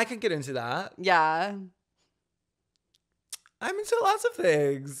 Yeah, I can get into that. Yeah. I'm into lots of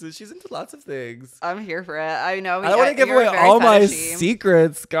things. She's into lots of things. I'm here for it. I know. I don't want to give you're away very all my fetishy.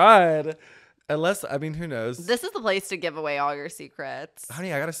 secrets. God. Unless, I mean, who knows? This is the place to give away all your secrets.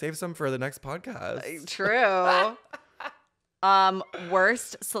 Honey, I got to save some for the next podcast. True.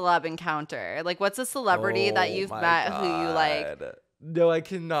 Worst celeb encounter. Like, what's a celebrity that you've my met who you like? God. No, I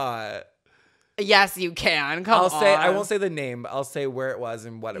cannot. Yes, you can. Come on. I won't say the name. I'll say where it was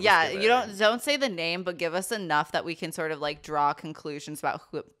and what it was. Yeah, given. you don't say the name, but give us enough that we can sort of like draw conclusions about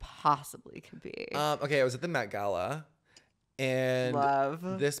who it possibly could be. Okay, I was at the Met Gala, and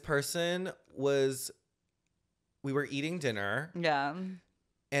Love. this person we were eating dinner, Yeah.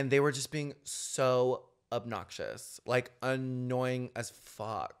 and they were just being so obnoxious, like annoying as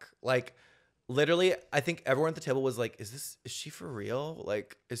fuck. Like literally, I think everyone at the table was like, is she for real?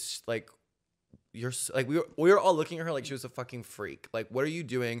 Like, we were all looking at her like she was a fucking freak. Like, what are you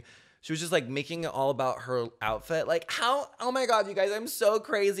doing? She was just like making it all about her outfit. Like, oh my God, you guys, I'm so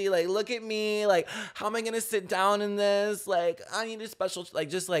crazy. Like, look at me. Like, how am I going to sit down in this? Like, I need a special, like,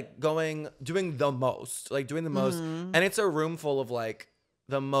 just like doing the most. And it's a room full of like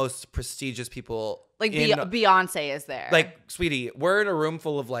the most prestigious people. Like Beyonce is there. Like, sweetie, we're in a room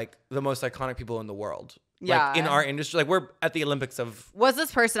full of like the most iconic people in the world. Yeah. Like in our industry, like we're at the Olympics of. Was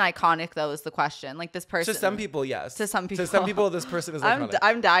this person iconic though? Is the question. Like this person. To some people, yes. To some people. To some people, this person is iconic.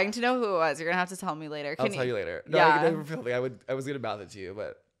 I'm dying to know who it was. You're gonna have to tell me later. I'll tell you later. No, Yeah. I was gonna mouth it to you,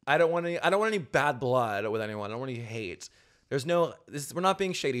 but I don't want any bad blood with anyone. I don't want any hate. We're not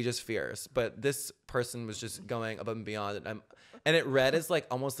being shady, just fierce. But this person was just going above and beyond, and it read as like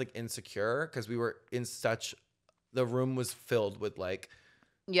almost like insecure because we were in the room was filled with like.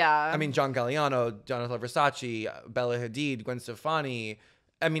 Yeah. I mean, John Galliano, Jonathan Versace, Bella Hadid, Gwen Stefani.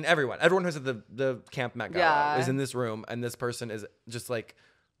 I mean, everyone who's at the Camp Met Gala is in this room, and this person is just like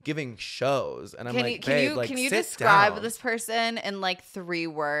giving shows. And I'm like, babe, like, can you sit describe down. this person in like 3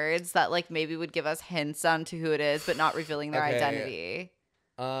 words that like maybe would give us hints on to who it is, but not revealing their identity?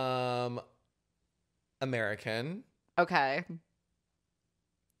 American, Okay.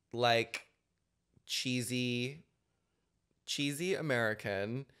 like cheesy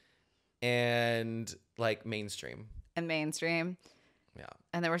American, and like mainstream. And mainstream. Yeah.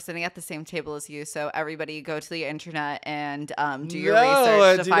 And then we're sitting at the same table as you. So everybody go to the internet and do your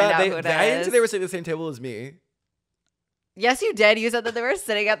research to find out who it is. I didn't say they were sitting at the same table as me. Yes, you did. You said that they were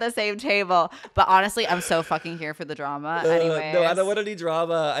sitting at the same table. But honestly, I'm so fucking here for the drama. Anyway. No, I don't want any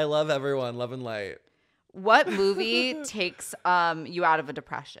drama. I love everyone. Love and light. What movie takes you out of a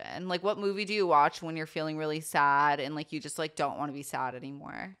depression? Like, what movie do you watch when you're feeling really sad and like you just like don't want to be sad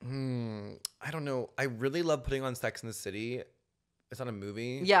anymore? I don't know. I really love putting on Sex in the City. It's not a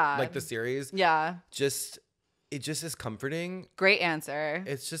movie. Yeah. Like the series. Yeah. It just is comforting. Great answer.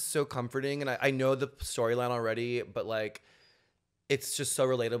 It's just so comforting. And I know the storyline already, but like, it's just so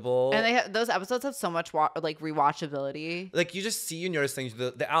relatable. And those episodes have so much like rewatchability. Like you just see, you notice things,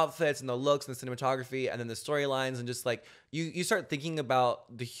 the outfits and the looks and the cinematography and then the storylines and just like you start thinking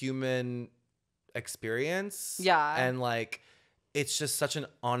about the human experience. Yeah. And like, it's just such an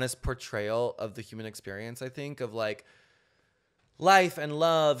honest portrayal of the human experience, I think, of like life and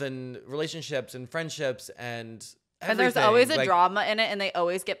love and relationships and friendships and And there's always a drama in it, and they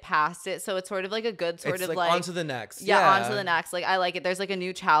always get past it. So it's sort of like a good sort it's of like on to the next. Yeah, on to the next. Like, I like it. There's like a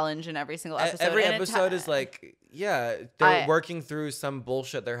new challenge in every single episode. Every episode is like, they're working through some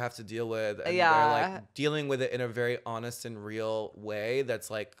bullshit they have to deal with. And they're like dealing with it in a very honest and real way that's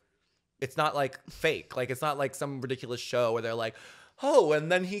like, it's not like fake. Like, it's not like some ridiculous show where they're like, oh,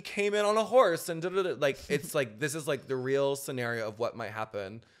 and then he came in on a horse and da-da-da. Like, it's like, this is like the real scenario of what might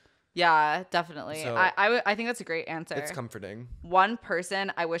happen. Yeah, definitely. So, I think that's a great answer. It's comforting. One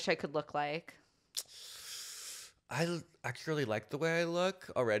person I wish I could look like. I actually really like the way I look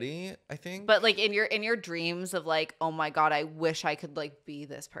already, I think. But like in your dreams of like, oh my God, I wish I could like be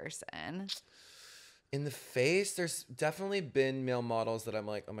this person. In the face, there's definitely been male models that I'm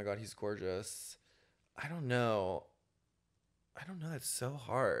like, oh my God, he's gorgeous. I don't know. That's so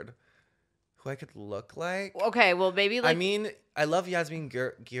hard. Who I could look like? Okay, well maybe like. I mean, I love Yasmin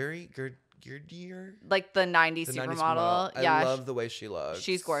Girdier. Like the 90s supermodel. Yeah, I love the way she looks.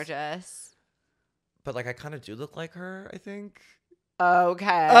 She's gorgeous. But like, I kind of do look like her, I think.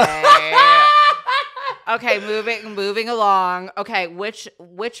 Okay. Okay, moving along. Okay,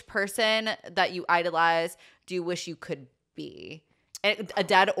 which person that you idolize do you wish you could be? A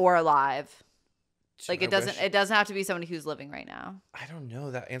dead or alive? Like it doesn't have to be somebody who's living right now. I don't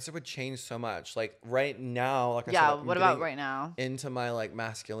know. That answer would change so much. Like right now, like I said, yeah. I'm What about right now? Into my like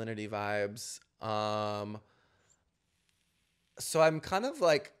masculinity vibes. So I'm kind of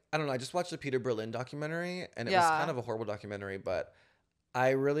like, I don't know. I just watched the Peter Berlin documentary, and it was kind of a horrible documentary, but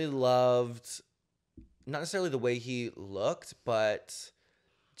I really loved not necessarily the way he looked, but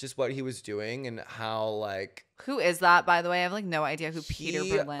just what he was doing and how like. Who is that, by the way? I have like no idea who Peter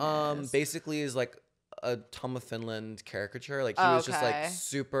Berlin is. Basically is like a Tom of Finland caricature. Like he was just like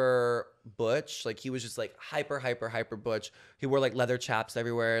super butch. Like he was just like hyper butch. He wore like leather chaps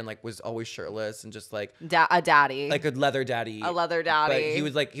everywhere and like was always shirtless and just like a daddy. Like a leather daddy. A leather daddy.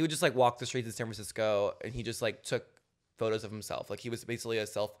 But he would just like walk the streets in San Francisco and he just like took photos of himself. Like he was basically a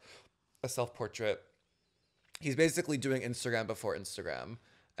self-portrait. He's basically doing Instagram before Instagram.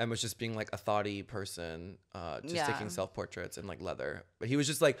 And was just being like a thoughty person, taking self-portraits in like leather. But he was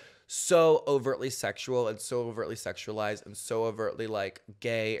just like so overtly sexual and so overtly sexualized and so overtly like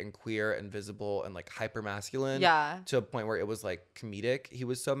gay and queer and visible and like hyper masculine. Yeah. To a point where it was like comedic. He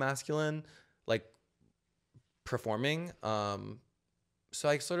was so masculine, like performing. So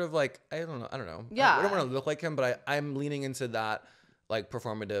I sort of like, I don't know. Yeah. I don't want to look like him, but I'm leaning into that like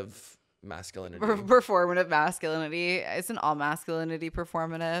performative masculinity. Performative masculinity. Isn't all masculinity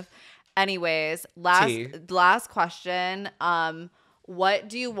performative? Anyways, last question. What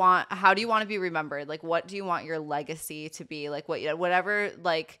do you want? How do you want to be remembered? Like, what do you want your legacy to be? Like, whatever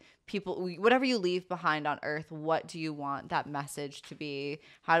you leave behind on Earth, what do you want that message to be?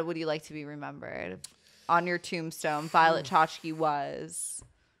 How would you like to be remembered? On your tombstone, Violet Chachki was.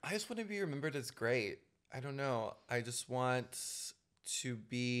 I just want to be remembered as great. I don't know. I just want to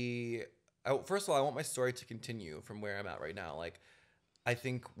be first of all, I want my story to continue from where I'm at right now. Like, I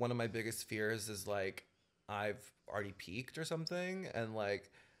think one of my biggest fears is like I've already peaked or something, and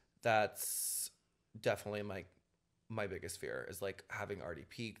like that's definitely my biggest fear is like having already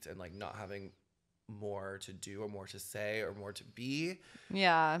peaked and like not having more to do or more to say or more to be.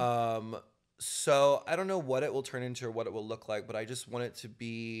 Yeah. So I don't know what it will turn into or what it will look like, but I just want it to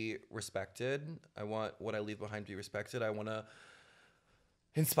be respected. I want what I leave behind to be respected. I want to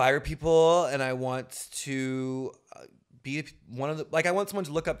inspire people, and I want to be one of the, like, I want someone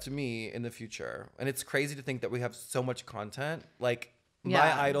to look up to me in the future. And it's crazy to think that we have so much content. Like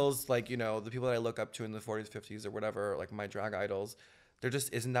my idols, like, you know, the people that I look up to in the 40s, 50s or whatever, like my drag idols, there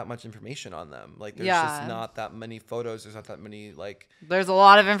just isn't that much information on them. Like there's just not that many photos. There's not that many, like, there's a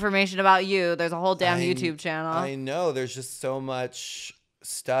lot of information about you. There's a whole damn YouTube channel. I know there's just so much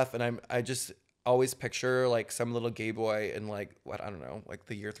stuff. And I just always picture like some little gay boy in like, what, I don't know, like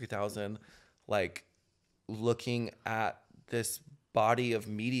the year 3000, like looking at this body of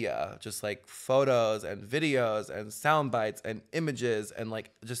media, just like photos and videos and sound bites and images and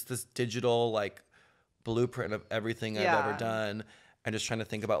like just this digital like blueprint of everything I've ever done, and just trying to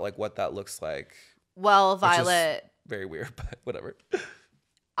think about like what that looks like. Well, Violet, very weird, but whatever.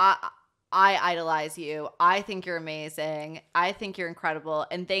 I idolize you. I think you're amazing. I think you're incredible.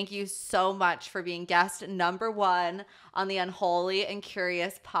 And thank you so much for being guest number 1 on the Unholy and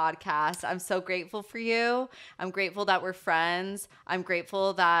Curious podcast. I'm so grateful for you. I'm grateful that we're friends. I'm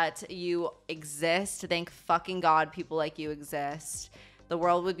grateful that you exist. Thank fucking God people like you exist. The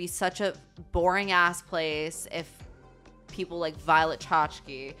world would be such a boring ass place if people like Violet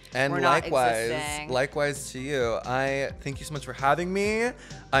Chachki and were not existing. Likewise to you. I thank you so much for having me.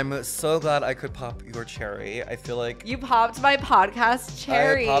 I'm so glad I could pop your cherry. I feel like you popped my podcast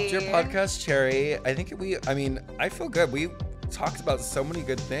cherry. I popped your podcast cherry. I feel good. We talked about so many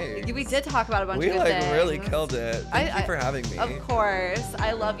good things. We did talk about a bunch of good things. We really killed it. Thank you for having me. Of course.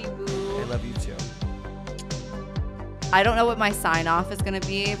 I love you, boo. I love you too. I don't know what my sign off is gonna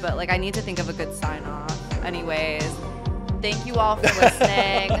be, but like I need to think of a good sign off. Anyways, thank you all for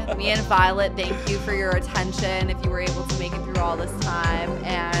listening. Me and Violet, thank you for your attention if you were able to make it through all this time.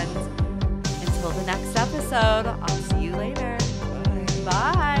 And until the next episode, I'll see you later.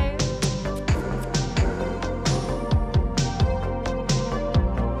 Bye. Bye.